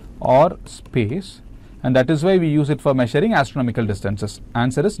or space, and that is why we use it for measuring astronomical distances.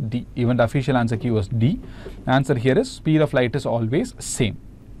 Answer is D. Even the official answer key was D. Answer here is speed of light is always same.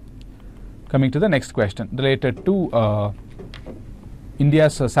 Coming to the next question, related to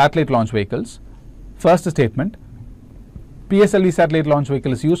India's satellite launch vehicles. First statement, PSLV satellite launch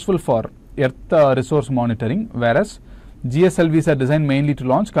vehicle is useful for Earth resource monitoring, whereas GSLVs are designed mainly to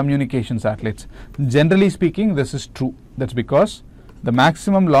launch communication satellites. Generally speaking, this is true. That's because the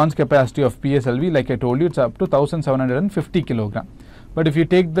maximum launch capacity of PSLV, like I told you, it's up to 1750 kilogram. But if you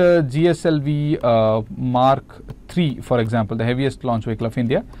take the GSLV Mark III, for example, the heaviest launch vehicle of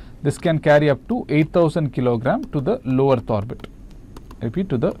India, this can carry up to 8000 kilogram to the low Earth orbit. Repeat,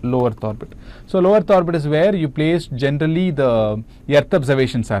 to the low Earth orbit. So low Earth orbit is where you place generally the Earth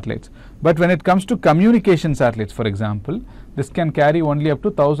observation satellites. But when it comes to communication satellites, for example, this can carry only up to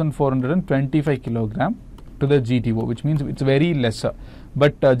 1425 kilogram to the GTO, which means it's very lesser.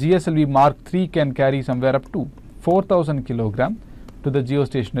 But GSLV Mark III can carry somewhere up to 4000 kilogram to the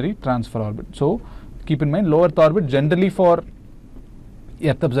geostationary transfer orbit. So keep in mind, low Earth orbit generally for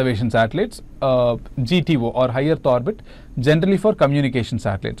Earth observation satellites, GTO or high Earth orbit generally for communication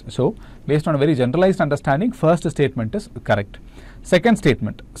satellites. So based on a very generalized understanding, first statement is correct. Second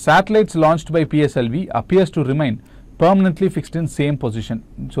statement, satellites launched by PSLV appears to remain permanently fixed in same position.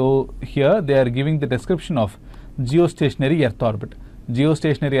 So here they are giving the description of geostationary Earth orbit.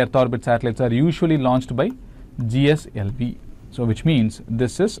 Geostationary Earth orbit satellites are usually launched by GSLV. So which means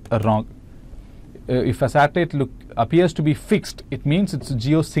this is wrong. If a satellite appears to be fixed, it means it's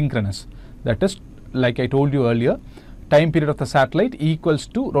geosynchronous. That is, like I told you earlier, time period of the satellite equals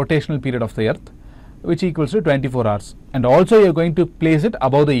to rotational period of the Earth, which equals to 24 hours. And also you are going to place it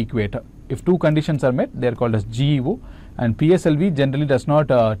above the equator. If two conditions are met, they are called as GEO, and PSLV generally does not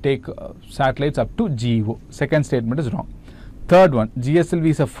take satellites up to GEO. Second statement is wrong. Third one, GSLV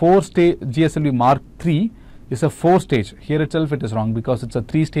is a GSLV Mark III is a 4-stage. Here itself it is wrong because it's a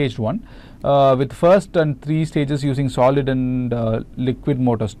 3-staged one, with first and 3 stages using solid and liquid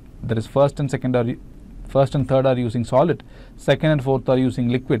motors. That is, first and third are using solid, second and fourth are using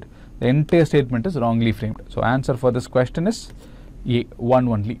liquid. The entire statement is wrongly framed. So answer for this question is A, 1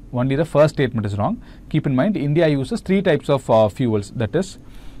 only. Only the first statement is wrong. Keep in mind, India uses 3 types of fuels. That is,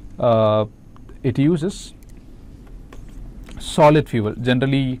 it uses solid fuel,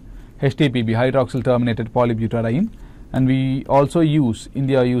 generally HTPB, hydroxyl terminated polybutadiene, and we also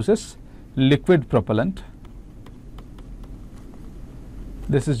India uses liquid propellant.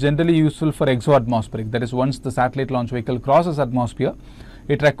 This is generally useful for exoatmospheric, that is, once the satellite launch vehicle crosses atmosphere,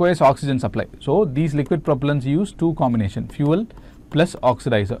 it requires oxygen supply. So these liquid propellants use 2 combination, fuel plus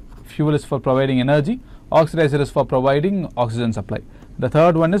oxidizer. Fuel is for providing energy, oxidizer is for providing oxygen supply. The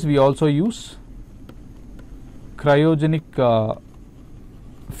third one is we also use cryogenic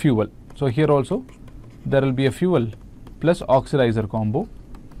fuel. So here also there will be a fuel plus oxidizer combo,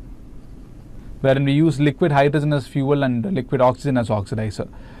 wherein we use liquid hydrogen as fuel and liquid oxygen as oxidizer.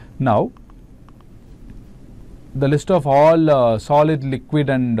 Now the list of all solid, liquid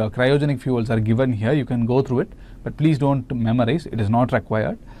and cryogenic fuels are given here. You can go through it, but please don't memorize, it is not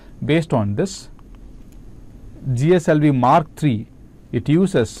required. Based on this, GSLV Mark III, it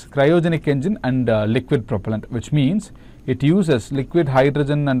uses cryogenic engine and liquid propellant, which means it uses liquid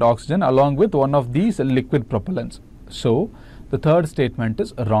hydrogen and oxygen along with one of these liquid propellants. So the third statement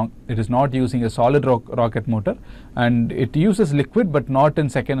is wrong. It is not using a solid rocket motor, and it uses liquid but not in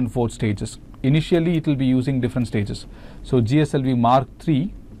second and fourth stages. Initially it will be using different stages. So GSLV Mark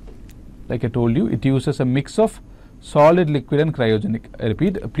III, like I told you, it uses a mix of solid, liquid and cryogenic. I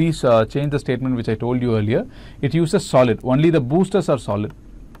repeat, please change the statement which I told you earlier. It uses solid, only the boosters are solid.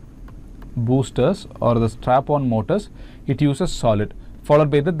 Boosters or the strap-on motors, it uses solid.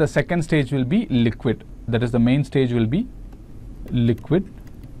 Followed by that, the second stage will be liquid. That is, the main stage will be liquid,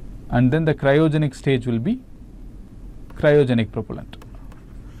 and then the cryogenic stage will be cryogenic propellant.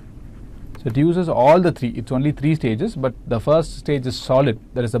 So it uses all the 3. It's only 3 stages, but the first stage is solid,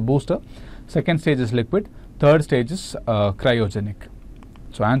 that is the booster. Second stage is liquid. Third stage is cryogenic.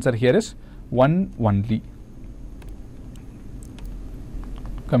 So answer here is 1 only.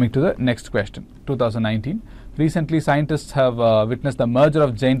 Coming to the next question, 2019. Recently, scientists have witnessed the merger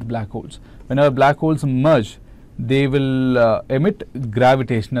of giant black holes. Whenever black holes merge, they will emit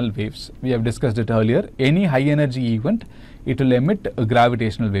gravitational waves. We have discussed it earlier. Any high energy event, it will emit a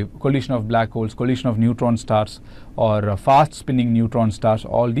gravitational wave. Collision of black holes, collision of neutron stars, or fast spinning neutron stars,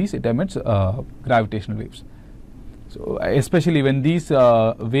 all these, it emits gravitational waves. So especially when these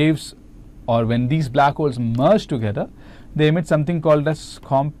waves or when these black holes merge together, they emit something called as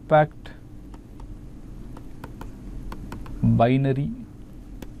compact binary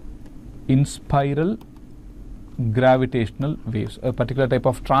inspiral gravitational waves, a particular type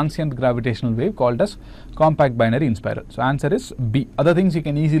of transient gravitational wave called as compact binary inspiral. So answer is B. Other things you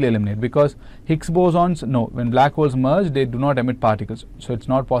can easily eliminate, because Higgs bosons, no, when black holes merge, they do not emit particles, so it's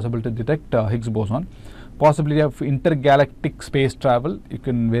not possible to detect Higgs boson. Possibility of intergalactic space travel, you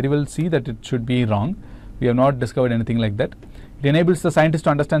can very well see that it should be wrong. We have not discovered anything like that. It enables the scientist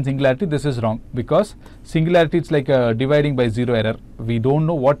to understand singularity. This is wrong, because singularity is like dividing by zero error. We don't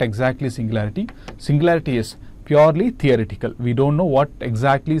know what exactly singularity. Singularity is purely theoretical. We don't know what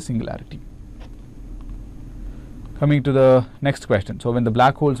exactly is singularity. Coming to the next question. So when the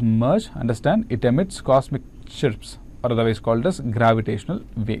black holes merge, understand, it emits cosmic chirps, or otherwise called as gravitational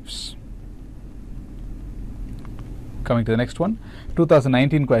waves. Coming to the next one,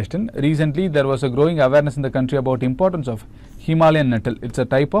 2019 question. Recently there was a growing awareness in the country about importance of Himalayan nettle. It's a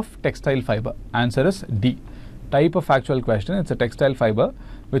type of textile fiber. Answer is D. Type of actual question. It's a textile fiber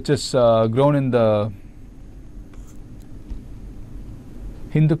which is grown in the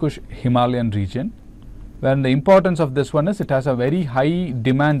Hindu Kush Himalayan region, wherein the importance of this one is it has a very high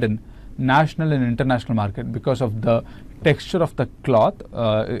demand in national and international market because of the texture of the cloth.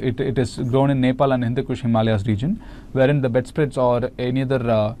 It is grown in Nepal and Hindu Kush Himalayas region, wherein the bedspreads or any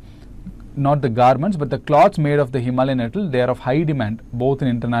other not the garments but the cloths made of the Himalayan nettle, they are of high demand both in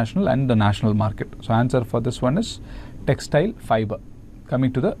international and the national market. So answer for this one is textile fiber.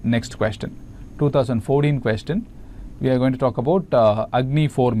 Coming to the next question, 2014 question. We are going to talk about Agni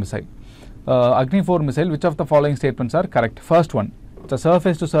 4 missile. Agni 4 missile, which of the following statements are correct? First one, it's a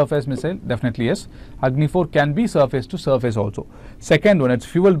surface to surface missile. Definitely yes. Agni 4 can be surface to surface also. Second one, it's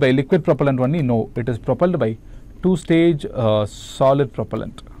fueled by liquid propellant only. No, it is propelled by two-stage solid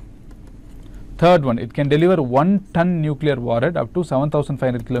propellant. Third one, it can deliver 1 ton nuclear warhead up to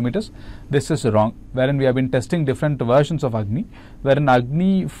 7,500 kilometers. This is wrong, wherein we have been testing different versions of Agni, wherein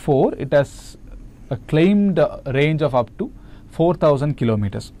Agni 4, it has a claimed range of up to 4,000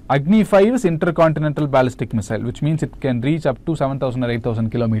 kilometers. Agni 5 is intercontinental ballistic missile, which means it can reach up to 7,000 or 8,000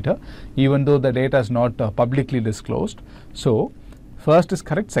 kilometers, even though the data is not publicly disclosed. So, first is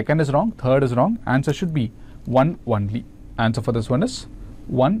correct, second is wrong, third is wrong. Answer should be 1 only. Answer for this one is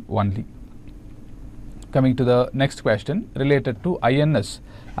 1 only. Coming to the next question related to INS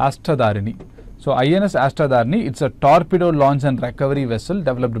Astradharini. So INS Astradharini, it's a torpedo launch and recovery vessel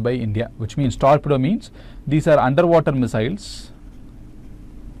developed by India, which means torpedo means these are underwater missiles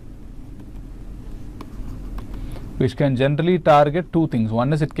which can generally target two things.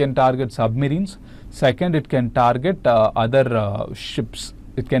 One is it can target submarines. Second, it can target other ships.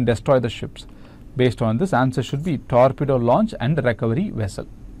 It can destroy the ships. Based on this, answer should be torpedo launch and recovery vessel.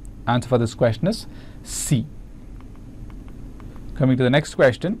 Answer for this question is C. Coming to the next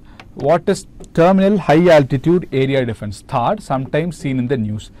question, what is terminal high altitude area defense? THAAD, sometimes seen in the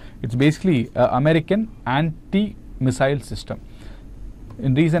news. It's basically American anti-missile system.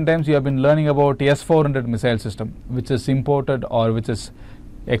 In recent times, you have been learning about S-400 missile system, which is imported or which is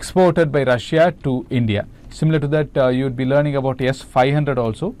exported by Russia to India. Similar to that, you would be learning about S-500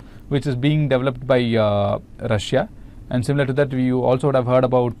 also, which is being developed by Russia. And similar to that, you also would have heard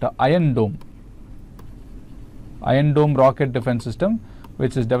about Iron Dome rocket defense system,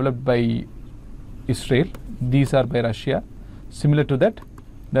 which is developed by Israel. These are by Russia. Similar to that,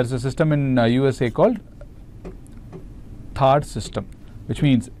 there is a system in USA called THAAD system, which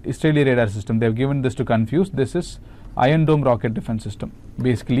means Israeli radar system. They have given this to confuse. This is Iron Dome rocket defense system.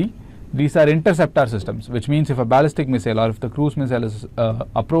 Basically, these are interceptor systems, which means if a ballistic missile or if the cruise missile is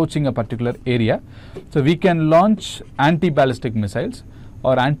approaching a particular area, so we can launch anti-ballistic missiles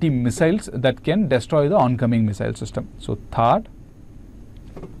or anti-missiles that can destroy the oncoming missile system. So THAAD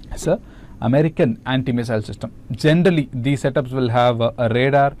is a American anti-missile system. Generally, these setups will have a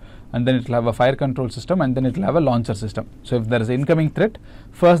radar, and then it will have a fire control system, and then it will have a launcher system. So if there is an incoming threat,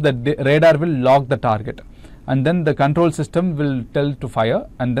 first the radar will lock the target, and then the control system will tell to fire,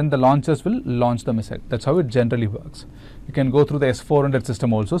 and then the launchers will launch the missile. That's how it generally works. You can go through the S-400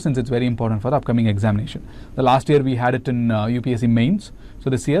 system also, since it's very important for the upcoming examination. The last year we had it in UPSC mains, so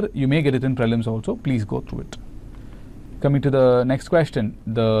this year you may get it in prelims also. Please go through it. Coming to the next question,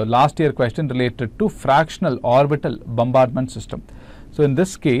 the last year question related to fractional orbital bombardment system. So in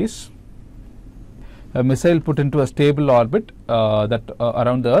this case, a missile put into a stable orbit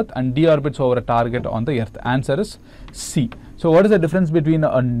around the Earth and deorbits over a target on the Earth. Answer is C. So what is the difference between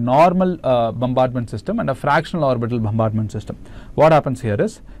a normal bombardment system and a fractional orbital bombardment system? What happens here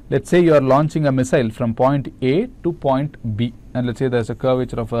is, let's say you are launching a missile from point A to point B, and let's say there is a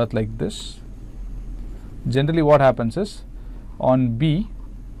curvature of Earth like this. Generally what happens is, on B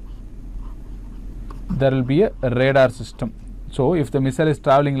there will be a radar system. So if the missile is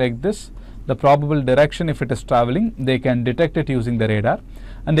traveling like this, the probable direction if it is traveling, they can detect it using the radar,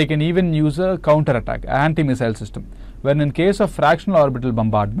 and they can even use a counter attack, anti-missile system. When in case of fractional orbital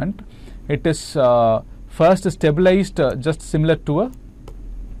bombardment, it is first stabilized just similar to a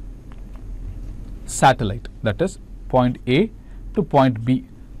satellite, that is point A to point B.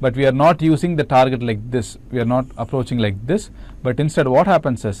 but we are not using the target like this. We are not approaching like this, but instead what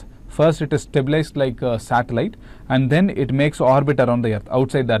happens is, first it is stabilized like a satellite, and then it makes orbit around the Earth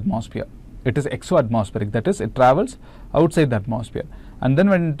outside the atmosphere. It is exo-atmospheric, that is, it travels outside the atmosphere, and then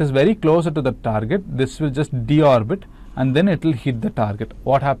when it is very closer to the target, this will just deorbit, and then it will hit the target.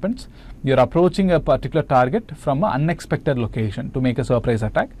 What happens? You are approaching a particular target from an unexpected location to make a surprise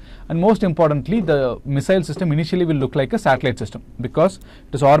attack, and most importantly, the missile system initially will look like a satellite system because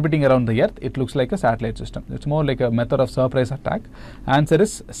it is orbiting around the Earth. It looks like a satellite system. It's more like a method of surprise attack. Answer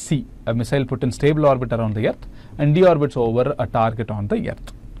is C. A missile put in stable orbit around the Earth and deorbits over a target on the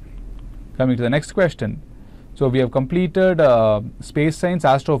Earth. Coming to the next question. So we have completed space science,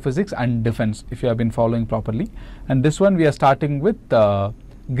 astrophysics and defense, if you have been following properly. And this one we are starting with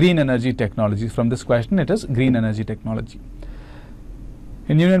green energy technology. From this question it is green energy technology.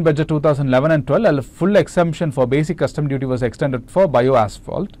 In Union Budget 2011 and 12, a full exemption for basic custom duty was extended for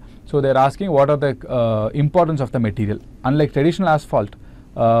bioasphalt. So they are asking what are the importance of the material. Unlike traditional asphalt,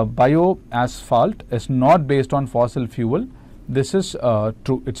 bioasphalt is not based on fossil fuel. This is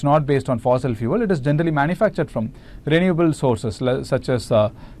true. It's not based on fossil fuel. It is generally manufactured from renewable sources such as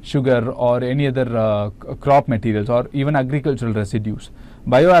sugar or any other crop materials or even agricultural residues.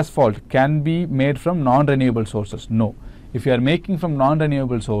 Bioasphalt can be made from non-renewable sources. No. If you are making from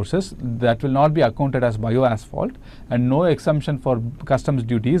non-renewable sources, that will not be accounted as bioasphalt, and no exemption for customs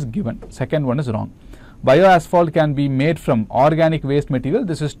duty is given. Second one is wrong. Bioasphalt can be made from organic waste material.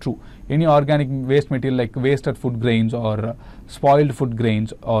 This is true. Any organic waste material like wasted food grains or spoiled food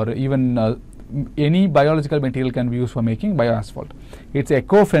grains or even any biological material can be used for making bioasphalt. It's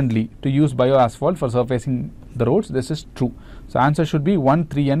eco-friendly to use bioasphalt for surfacing the roads. This is true. So answer should be 1,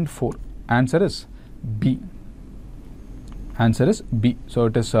 3 and 4. Answer is B. Answer is B. So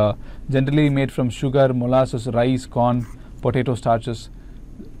it is generally made from sugar, molasses, rice, corn, potato starches.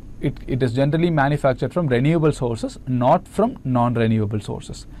 It is generally manufactured from renewable sources, not from non-renewable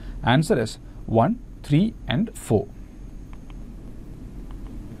sources. Answer is 1, 3 and 4.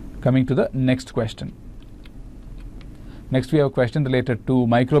 Coming to the next question. Next we have a question related to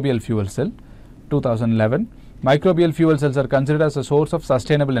microbial fuel cell 2011. Microbial fuel cells are considered as a source of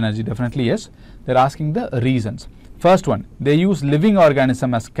sustainable energy. Definitely yes. They are asking the reasons. First one, they use living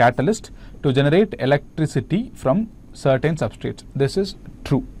organism as catalyst to generate electricity from certain substrates. This is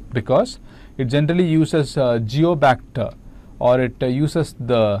true, because it generally uses geobacter, or it uses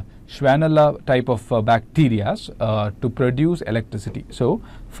the Schwannella type of bacteria to produce electricity. So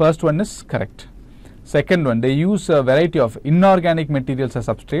first one is correct. Second one, they use a variety of inorganic materials as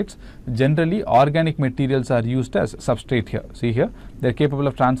substrates. Generally organic materials are used as substrate here. See here, they are capable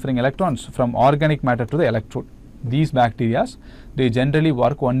of transferring electrons from organic matter to the electrode. These bacteria, they generally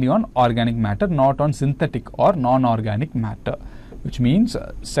work only on organic matter, not on synthetic or non-organic matter, which means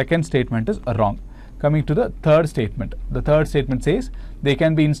second statement is wrong. Coming to the third statement. The third statement says they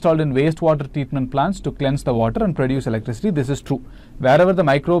can be installed in wastewater treatment plants to cleanse the water and produce electricity. This is true. Wherever the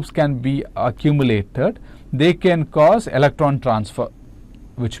microbes can be accumulated, they can cause electron transfer,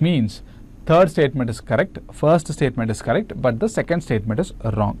 which means third statement is correct, first statement is correct, but the second statement is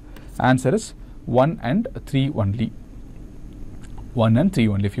wrong. Answer is 1 and 3 only. 1 and 3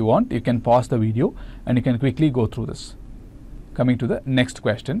 only. If you want, you can pause the video and you can quickly go through this. Coming to the next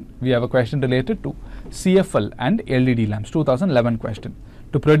question, we have a question related to CFL and LED lamps, 2011 question.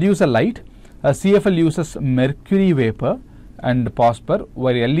 To produce a light, a CFL uses mercury vapor and phosphor,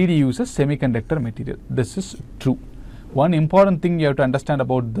 while LED uses semiconductor material. This is true. One important thing you have to understand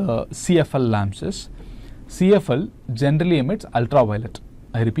about the CFL lamps is, CFL generally emits ultraviolet.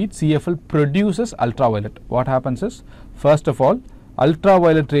 I repeat, CFL produces ultraviolet. What happens is, first of all,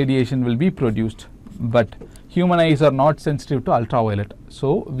 ultraviolet radiation will be produced, but human eyes are not sensitive to ultraviolet.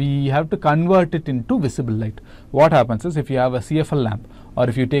 So we have to convert it into visible light. What happens is, if you have a CFL lamp or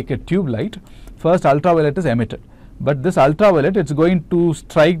if you take a tube light, first ultraviolet is emitted. But this ultraviolet, it's going to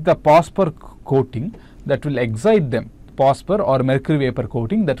strike the phosphor coating that will excite them. Phosphor or mercury vapor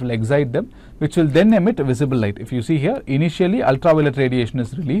coating that will excite them, which will then emit visible light. If you see here, initially ultraviolet radiation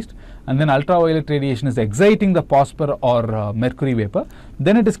is released, and then ultraviolet radiation is exciting the phosphor or mercury vapor,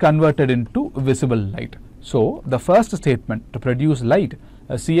 then it is converted into visible light. So the first statement, to produce light,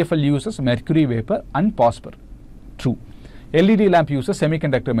 a CFL uses mercury vapor and phosphor. True. LED lamp uses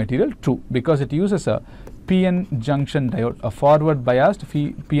semiconductor material. True, because it uses a PN junction diode. A forward biased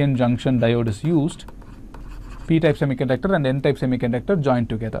PN junction diode is used. P-type semiconductor and N-type semiconductor joined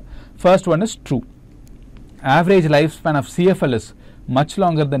together. First one is true. Average lifespan of CFL is much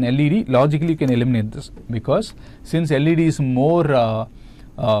longer than LED. Logically you can eliminate this, because since LED is more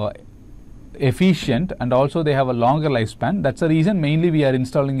efficient and also they have a longer lifespan. That's the reason mainly we are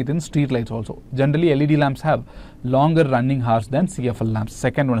installing it in street lights also. Generally LED lamps have longer running hours than CFL lamps.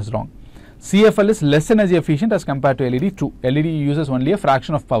 Second one is wrong. CFL is less energy efficient as compared to LED. True. LED uses only a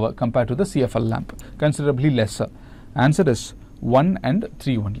fraction of power compared to the CFL lamp, considerably lesser. Answer is 1 and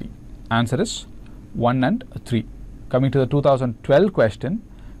 3 only. Answer is 1 and 3. Coming to the 2012 question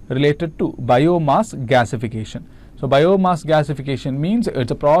related to biomass gasification. So biomass gasification means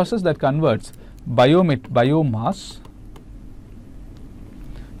it's a process that converts biomass.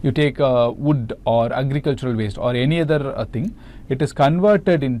 You take wood or agricultural waste or any other thing, it is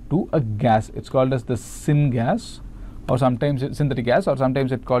converted into a gas. It's called as the syngas, or sometimes synthetic gas, or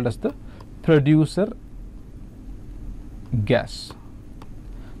sometimes it's called as the producer gas.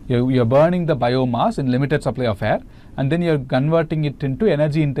 You're burning the biomass in limited supply of air, and then you're converting it into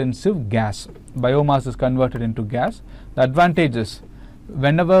energy intensive gas. Biomass is converted into gas. The advantage is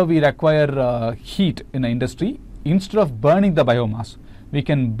whenever we require heat in an industry, instead of burning the biomass, we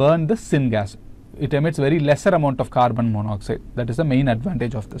can burn the syngas. It emits very lesser amount of carbon monoxide. That is the main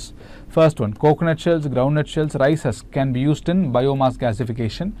advantage of this. First one, coconut shells, groundnut shells, rice husk can be used in biomass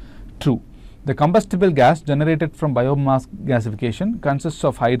gasification. True. The combustible gas generated from biomass gasification consists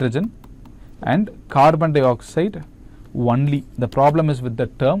of hydrogen and carbon dioxide only. The problem is with the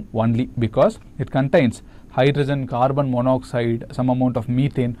term only because it contains hydrogen, carbon monoxide, some amount of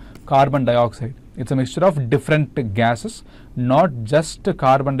methane, carbon dioxide. It's a mixture of different gases, not just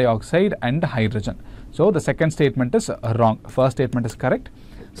carbon dioxide and hydrogen. So the second statement is wrong. First statement is correct.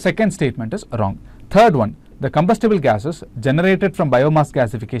 Second statement is wrong. Third one, the combustible gases generated from biomass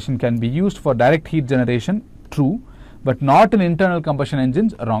gasification can be used for direct heat generation. True. But not in internal combustion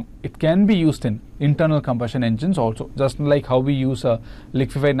engines. Wrong. It can be used in internal combustion engines also, just like how we use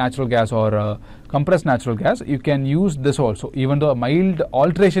liquefied natural gas or compressed natural gas. You can use this also, even though a mild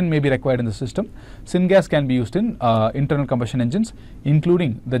alteration may be required in the system. Syngas can be used in internal combustion engines,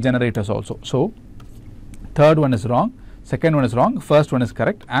 including the generators also. So third one is wrong, second one is wrong, first one is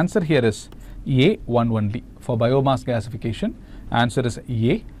correct. Answer here is A, 1 only. For biomass gasification, answer is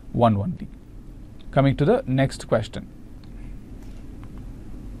A, 1 only. Coming to the next question.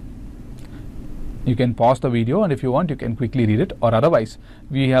 You can pause the video, and if you want you can quickly read it, or otherwise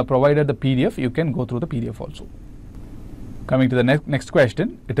we have provided the PDF, you can go through the PDF also. Coming to the next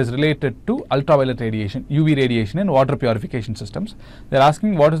question, it is related to ultraviolet radiation, UV radiation in water purification systems. They are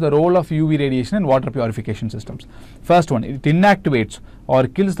asking what is the role of UV radiation in water purification systems. First one, it inactivates or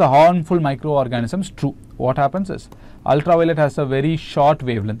kills the harmful microorganisms. True. What happens is ultraviolet has a very short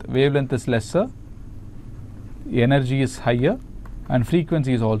wavelength. Wavelength is lesser, energy is higher, and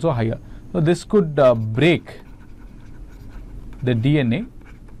frequency is also higher. So this could break the DNA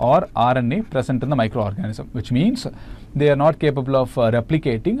or RNA present in the microorganism, which means they are not capable of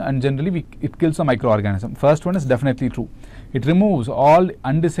replicating, and generally it kills a microorganism. First one is definitely true. It removes all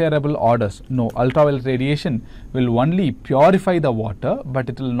undesirable odors. No, ultraviolet radiation will only purify the water, but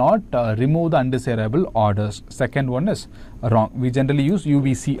it will not remove the undesirable odors. Second one is wrong. We generally use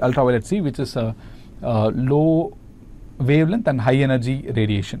UVC, ultraviolet C, which is a low wavelength and high energy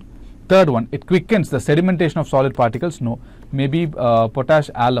radiation. Third one, it quickens the sedimentation of solid particles. No, maybe potash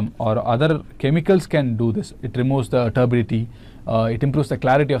alum or other chemicals can do this. It removes the turbidity, it improves the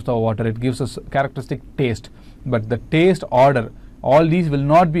clarity of the water, it gives us characteristic taste. But the taste, odor, all these will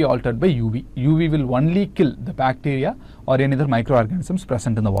not be altered by UV. UV will only kill the bacteria or any other microorganisms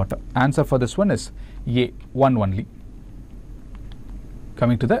present in the water. Answer for this one is A, 1 only.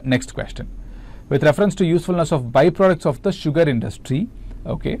 Coming to the next question. With reference to usefulness of byproducts of the sugar industry,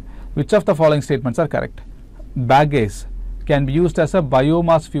 okay, which of the following statements are correct? Bagasse can be used as a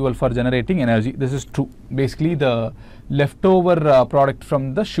biomass fuel for generating energy. This is true. Basically, the leftover product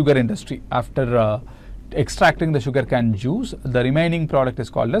from the sugar industry, after extracting the sugarcane juice, the remaining product is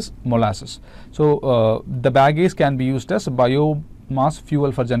called as molasses. So the bagasse can be used as biomass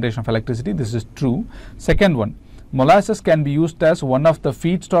fuel for generation of electricity. This is true. Second one, molasses can be used as one of the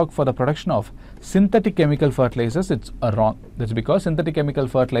feedstock for the production of synthetic chemical fertilizers. It's wrong. That's because synthetic chemical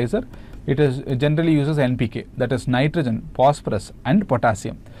fertilizer, it generally uses NPK, that is nitrogen, phosphorus and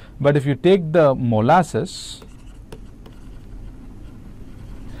potassium. But if you take the molasses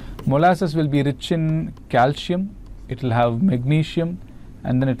will be rich in calcium, it will have magnesium,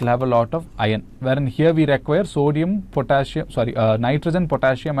 and then it will have a lot of iron, wherein here we require sodium, potassium, nitrogen,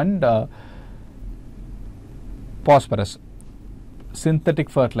 potassium and phosphorus. Synthetic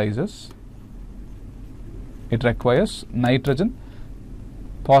fertilizers, it requires nitrogen,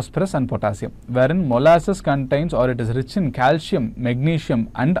 phosphorus and potassium, wherein molasses contains, or it is rich in calcium, magnesium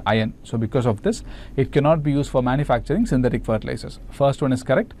and iron. So because of this, it cannot be used for manufacturing synthetic fertilizers. First one is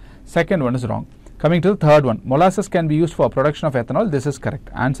correct, second one is wrong. Coming to the third one, molasses can be used for production of ethanol. This is correct.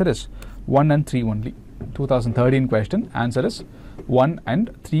 Answer is 1 and 3 only. 2013 question, answer is 1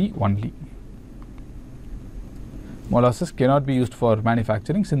 and 3 only. Molasses cannot be used for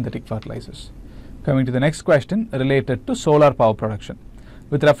manufacturing synthetic fertilizers. Coming to the next question related to solar power production.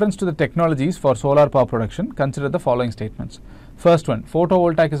 With reference to the technologies for solar power production, consider the following statements. First one,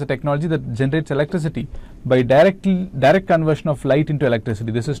 photovoltaic is a technology that generates electricity by direct conversion of light into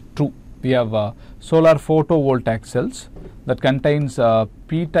electricity. This is true. We have solar photovoltaic cells that contains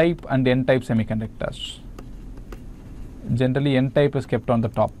p-type and n-type semiconductors. Generally, n-type is kept on the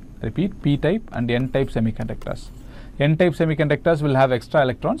top. Repeat, p-type and n-type semiconductors. N-type semiconductors will have extra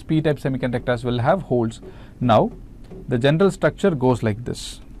electrons, p-type semiconductors will have holes. Now, the general structure goes like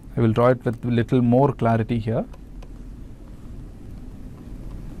this. I will draw it with little more clarity here.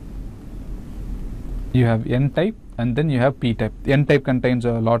 You have n-type and then you have p-type. N-type contains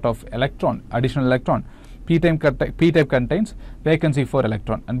a lot of additional electron. P-type contains vacancy for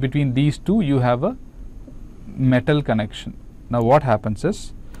electron, and between these two you have a metal connection. Now what happens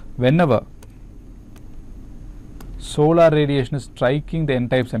is, whenever solar radiation is striking the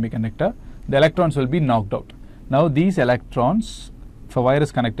n-type semiconductor, the electrons will be knocked out. Now these electrons, if a wire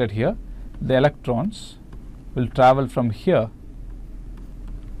is connected here, the electrons will travel from here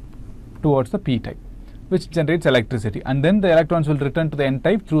towards the p-type, which generates electricity, and then the electrons will return to the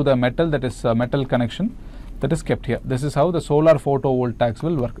n-type through the metal, that is metal connection that is kept here. This is how the solar photovoltaics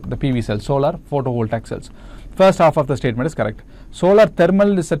will work, the PV cells, solar photovoltaic cells. First half of the statement is correct. Solar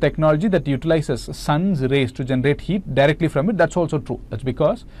thermal is a technology that utilizes sun's rays to generate heat directly from it. That's also true. That's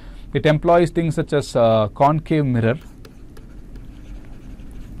because it employs things such as concave mirror.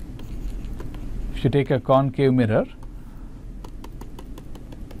 If you take a concave mirror,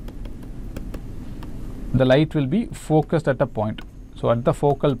 the light will be focused at a point. So at the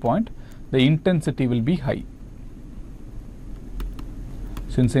focal point, the intensity will be high.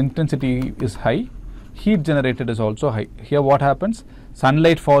 Since intensity is high, heat generated is also high. Here what happens?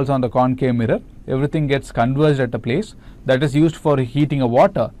 Sunlight falls on the concave mirror, everything gets converged at a place that is used for heating a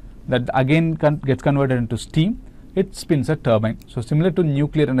water, that again gets converted into steam. It spins a turbine. So similar to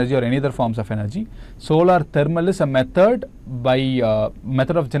nuclear energy or any other forms of energy, solar thermal is a method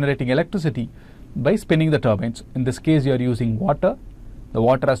of generating electricity by spinning the turbines. In this case, you are using water. The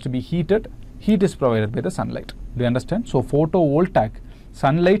water has to be heated. Heat is provided by the sunlight. Do you understand? So photovoltaic,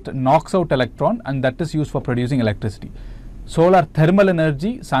 sunlight knocks out electron, and that is used for producing electricity. Solar thermal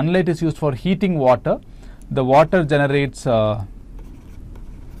energy, sunlight is used for heating water. The water generates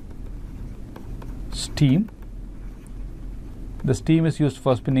steam. The steam is used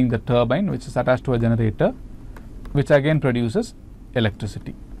for spinning the turbine, which is attached to a generator, which again produces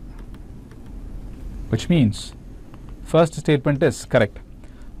electricity. Which means first statement is correct.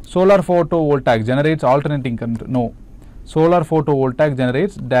 Solar photovoltaic generates alternating current. No. Solar photovoltaic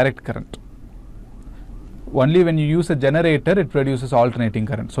generates direct current. Only when you use a generator, it produces alternating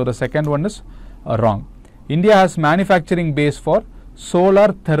current. So the second one is wrong. India has manufacturing base for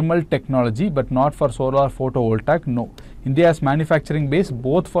solar thermal technology, but not for solar photovoltaic. No. India has manufacturing base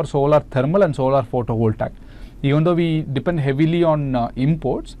both for solar thermal and solar photovoltaic. Even though we depend heavily on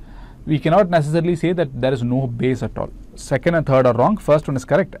imports, we cannot necessarily say that there is no base at all. Second and third are wrong. First one is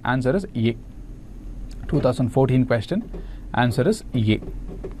correct. Answer is A. 2014 question. Answer is A.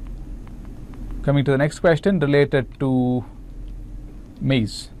 Coming to the next question related to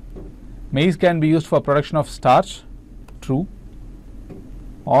maize. Maize can be used for production of starch. True.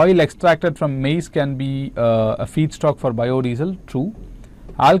 Oil extracted from maize can be a feedstock for biodiesel. True.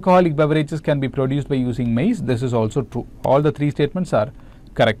 Alcoholic beverages can be produced by using maize. This is also true. All the three statements are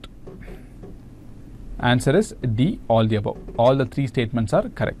correct. Answer is D, all the above. All the three statements are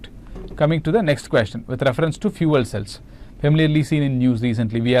correct. Coming to the next question with reference to fuel cells. Familiarly seen in news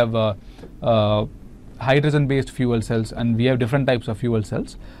recently, we have hydrogen based fuel cells, and we have different types of fuel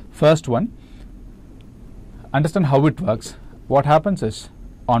cells. First one, understand how it works. What happens is,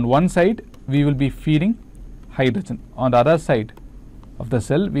 on one side we will be feeding hydrogen, on the other side of the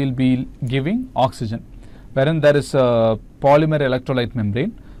cell we will be giving oxygen, wherein there is a polymer electrolyte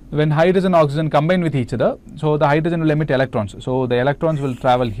membrane. When hydrogen and oxygen combine with each other, so the hydrogen will emit electrons. So the electrons will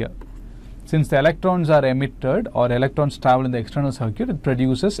travel here. Since the electrons are emitted or electrons travel in the external circuit, it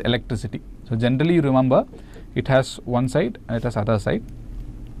produces electricity. So generally you remember, it has one side and it has other side.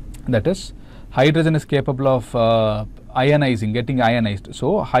 That is, hydrogen is capable of ionizing, getting ionized.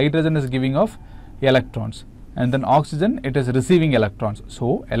 So hydrogen is giving off electrons. and then oxygen, it is receiving electrons.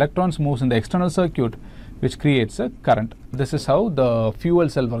 So electrons moves in the external circuit, which creates a current. This is how the fuel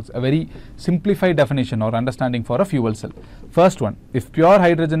cell works. A very simplified definition or understanding for a fuel cell. First one, if pure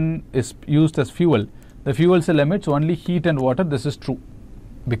hydrogen is used as fuel, the fuel cell emits only heat and water. This is true,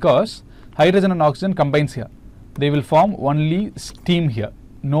 because hydrogen and oxygen combines here. They will form only steam here,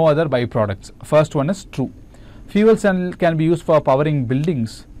 no other byproducts. First one is true. Fuel cell can be used for powering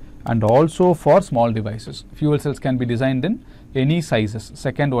buildings and also for small devices. Fuel cells can be designed in any sizes.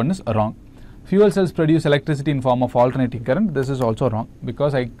 Second one is wrong. Fuel cells produce electricity in form of alternating current. This is also wrong,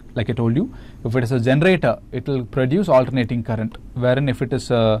 because like I told you, if it is a generator, it will produce alternating current, wherein if it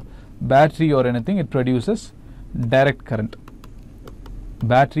is a battery or anything, it produces direct current.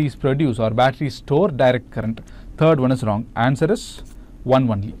 Batteries produce or batteries store direct current. Third one is wrong. Answer is 1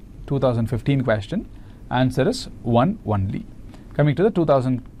 only. 2015 question. Answer is 1 only. Coming to the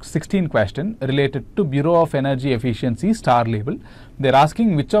 2016 question related to Bureau of Energy Efficiency star label. They are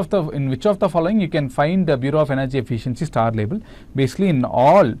asking in which of the following you can find the Bureau of Energy Efficiency star label. Basically in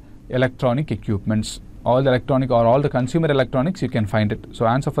all electronic equipments, all the electronic or all the consumer electronics, you can find it. So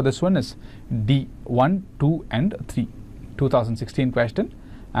answer for this one is D, 1, 2 and 3. 2016 question.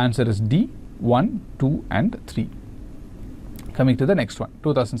 Answer is D, 1, 2 and 3. Coming to the next one,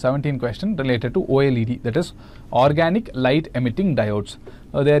 2017 question related to OLED, that is organic light emitting diodes.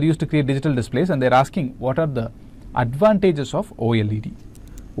 They are used to create digital displays, and they are asking what are the advantages of OLED.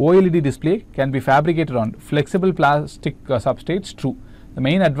 OLED display can be fabricated on flexible plastic substrates. True. The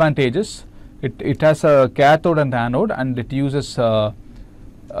main advantage is it has a cathode and anode, and it uses a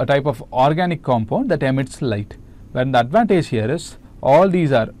type of organic compound that emits light. When the advantage here is all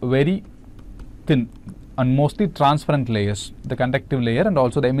these are very thin and mostly transparent layers. The conductive layer and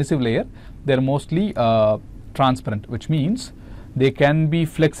also the emissive layer, they are mostly transparent, which means they can be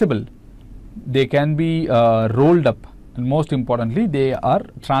flexible, they can be rolled up, and most importantly they are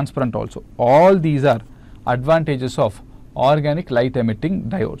transparent also. All these are advantages of organic light emitting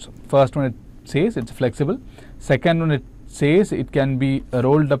diodes. First one, it says it's flexible. Second one, it says it can be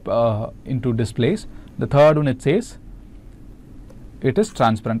rolled up into displays. The third one, it says it is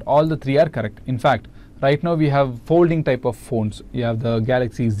transparent. All the three are correct. In fact, right now we have folding type of phones. You have the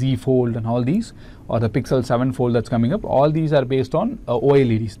Galaxy Z Fold and all these, or the Pixel 7 Fold that's coming up. All these are based on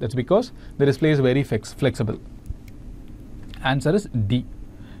OLEDs. That's because the display is very flexible. Answer is D.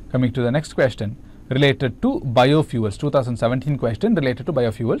 Coming to the next question related to biofuels. 2017 question related to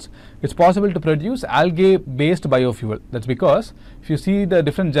biofuels. It's possible to produce algae based biofuel. That's because if you see the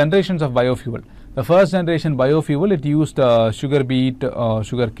different generations of biofuel, the first generation biofuel, it used sugar beet,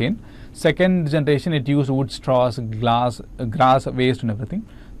 sugar cane. Second generation, it used wood straws, grass waste and everything.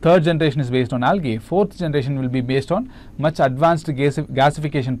 Third generation is based on algae. Fourth generation will be based on much advanced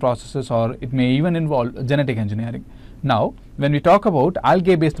gasification processes, or it may even involve genetic engineering. Now, when we talk about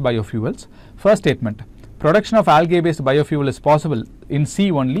algae based biofuels, first statement, production of algae based biofuel is possible in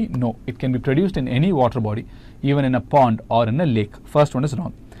sea only. No, it can be produced in any water body, even in a pond or in a lake. First one is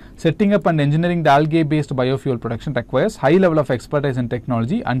wrong. Setting up and engineering the algae based biofuel production requires high level of expertise and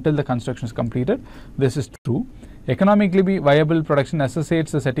technology until the construction is completed. This is true. Economically viable production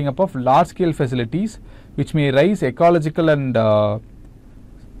necessitates the setting up of large scale facilities which may raise ecological and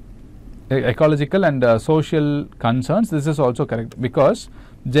social concerns. This is also correct, because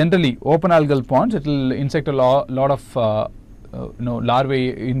generally open algal ponds, it will insect a lot of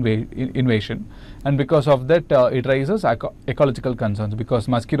larvae invasion, and because of that it raises ecological concerns, because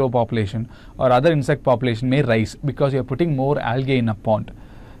mosquito population or other insect population may rise because you are putting more algae in a pond.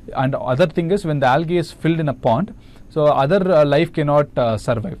 And other thing is, when the algae is filled in a pond, so other life cannot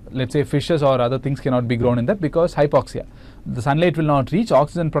survive. Let's say fishes or other things cannot be grown in that because hypoxia. The sunlight will not reach,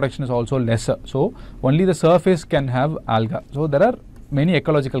 oxygen production is also lesser. So only the surface can have alga. So there are many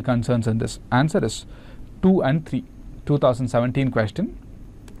ecological concerns in this. Answer is 2 and 3. 2017 question.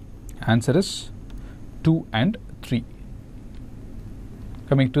 Answer is 2 and 3.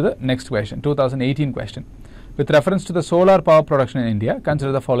 Coming to the next question, 2018 question. With reference to the solar power production in India,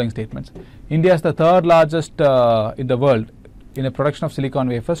 consider the following statements. India is the third largest in the world in the production of silicon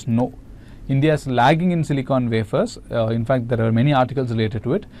wafers. No. India is lagging in silicon wafers. In fact, there are many articles related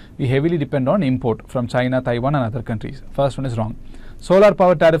to it. We heavily depend on import from China, Taiwan and other countries. First one is wrong. Solar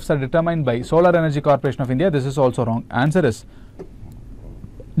power tariffs are determined by Solar Energy Corporation of India. This is also wrong. Answer is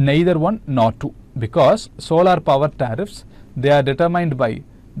neither one nor two, because solar power tariffs, they are determined by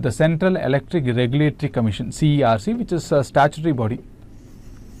the Central Electric Regulatory Commission, CERC, which is a statutory body.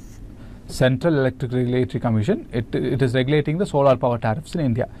 Central Electric Regulatory Commission, it is regulating the solar power tariffs in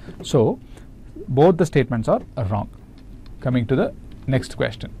India. So both the statements are wrong. Coming to the next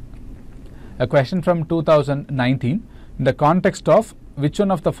question. A question from 2019, in the context of which one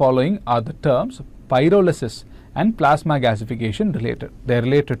of the following are the terms pyrolysis and plasma gasification related? They are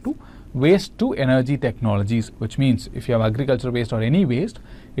related to waste to energy technologies, which means if you have agriculture waste or any waste,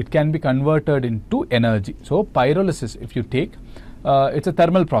 it can be converted into energy. So pyrolysis, if you take, it's a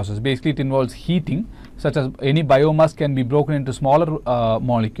thermal process. Basically, it involves heating, such as any biomass can be broken into smaller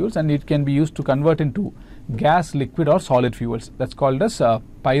molecules, and it can be used to convert into gas, liquid or solid fuels. That's called as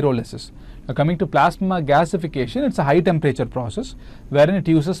pyrolysis. Now coming to plasma gasification, it's a high temperature process wherein it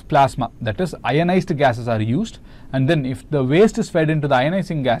uses plasma, that is ionized gases are used, and then if the waste is fed into the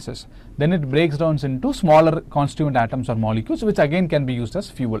ionizing gases, then it breaks down into smaller constituent atoms or molecules, which again can be used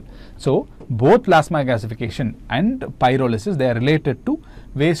as fuel. So both plasma gasification and pyrolysis, they are related to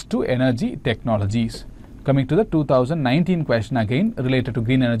waste to energy technologies. Coming to the 2019 question, again related to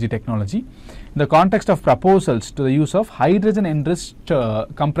green energy technology. In the context of proposals to the use of hydrogen enriched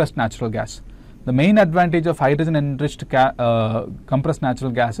compressed natural gas, the main advantage of hydrogen enriched compressed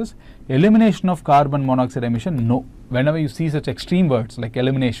natural gas is elimination of carbon monoxide emission. No. Whenever you see such extreme words like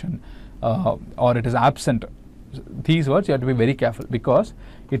elimination or it is absent, these words you have to be very careful, because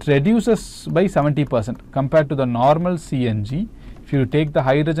it reduces by 70% compared to the normal CNG. If you take the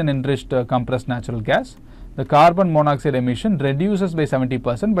hydrogen enriched compressed natural gas, the carbon monoxide emission reduces by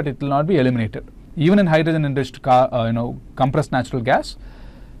 70%, but it will not be eliminated. Even in hydrogen enriched compressed natural gas,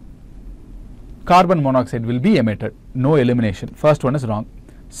 carbon monoxide will be emitted, no elimination. First one is wrong.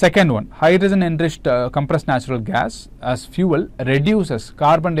 Second one, hydrogen enriched compressed natural gas as fuel reduces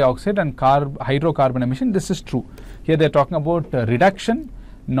carbon dioxide and hydrocarbon emission. This is true. Here they are talking about reduction,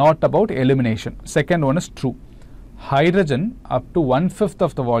 not about elimination. Second one is true. Hydrogen up to 1/5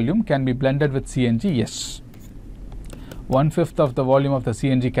 of the volume can be blended with CNG. Yes, 1/5 of the volume of the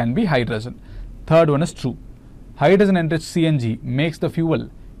CNG can be hydrogen. Third one is true. Hydrogen enriched CNG makes the fuel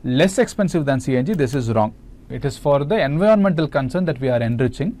less expensive than CNG. This is wrong. It is for the environmental concern that we are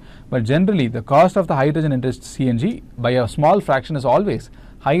enriching, but generally the cost of the hydrogen enriched CNG by a small fraction is always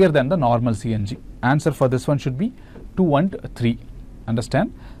higher than the normal CNG. Answer for this one should be 2 and 3.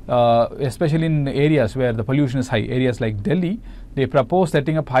 Understand? Especially in areas where the pollution is high, areas like Delhi, they propose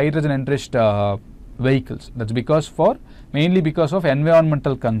setting up hydrogen enriched vehicles. That's mainly because of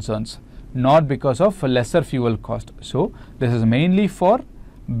environmental concerns, not because of lesser fuel cost. So this is mainly for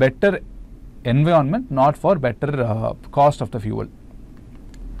better environment, not for better cost of the fuel.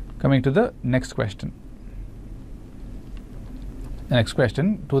 Coming to the next question. The next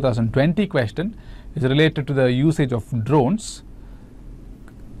question, 2020 question, is related to the usage of drones.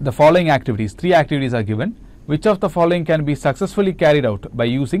 The following activities, 3 activities are given. Which of the following can be successfully carried out by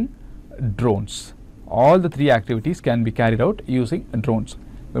using drones? All the 3 activities can be carried out using drones.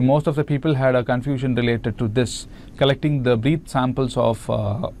 But most of the people had a confusion related to this, collecting the breath samples of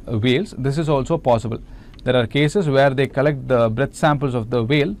whales. This is also possible. There are cases where they collect the breath samples of the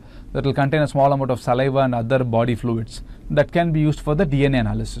whale that will contain a small amount of saliva and other body fluids that can be used for the DNA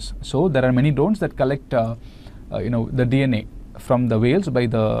analysis. So there are many drones that collect the DNA from the whales by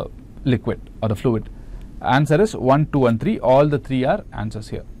the liquid or the fluid. Answer is 1, 2 and 3. All the 3 are answers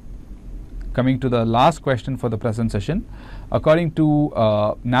here. Coming to the last question for the present session. According to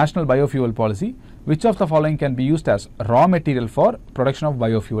National Biofuel Policy, which of the following can be used as raw material for production of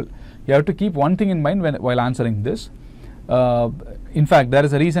biofuel? You have to keep one thing in mind while answering this. In fact, there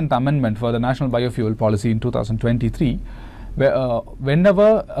is a recent amendment for the National Biofuel Policy in 2023, where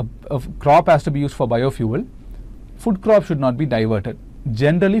whenever a crop has to be used for biofuel, food crops should not be diverted.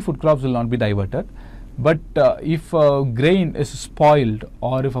 Generally, food crops will not be diverted. But if grain is spoiled,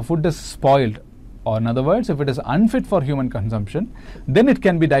 or if a food is spoiled, or in other words, if it is unfit for human consumption, then it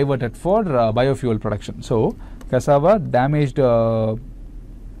can be diverted for biofuel production. So, cassava, damaged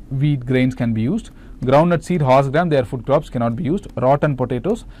wheat grains can be used. Groundnut seed, horse gram, their food crops cannot be used. Rotten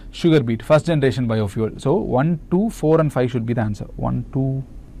potatoes, sugar beet, first generation biofuel. So, 1, 2, 4 and 5 should be the answer. 1, 2,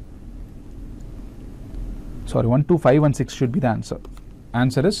 5 and 6 should be the answer.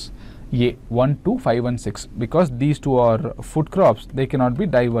 Answer is A, 1, 2, 5 and 6, because these 2 are food crops, they cannot be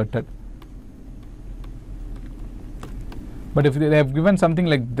diverted. But if they have given something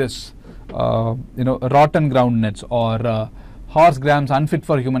like this, rotten groundnuts or horse grams unfit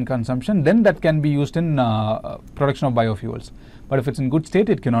for human consumption, then that can be used in production of biofuels. But if it's in good state,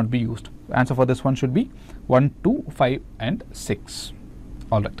 it cannot be used. Answer for this one should be 1, 2, 5 and 6.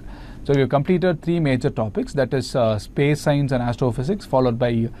 Alright. So we have completed 3 major topics, that is space science and astrophysics, followed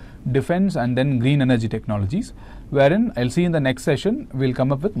by defense and then green energy technologies, wherein I'll see in the next session we'll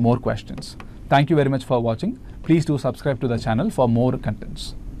come up with more questions. Thank you very much for watching. Please do subscribe to the channel for more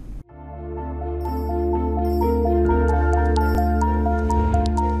contents.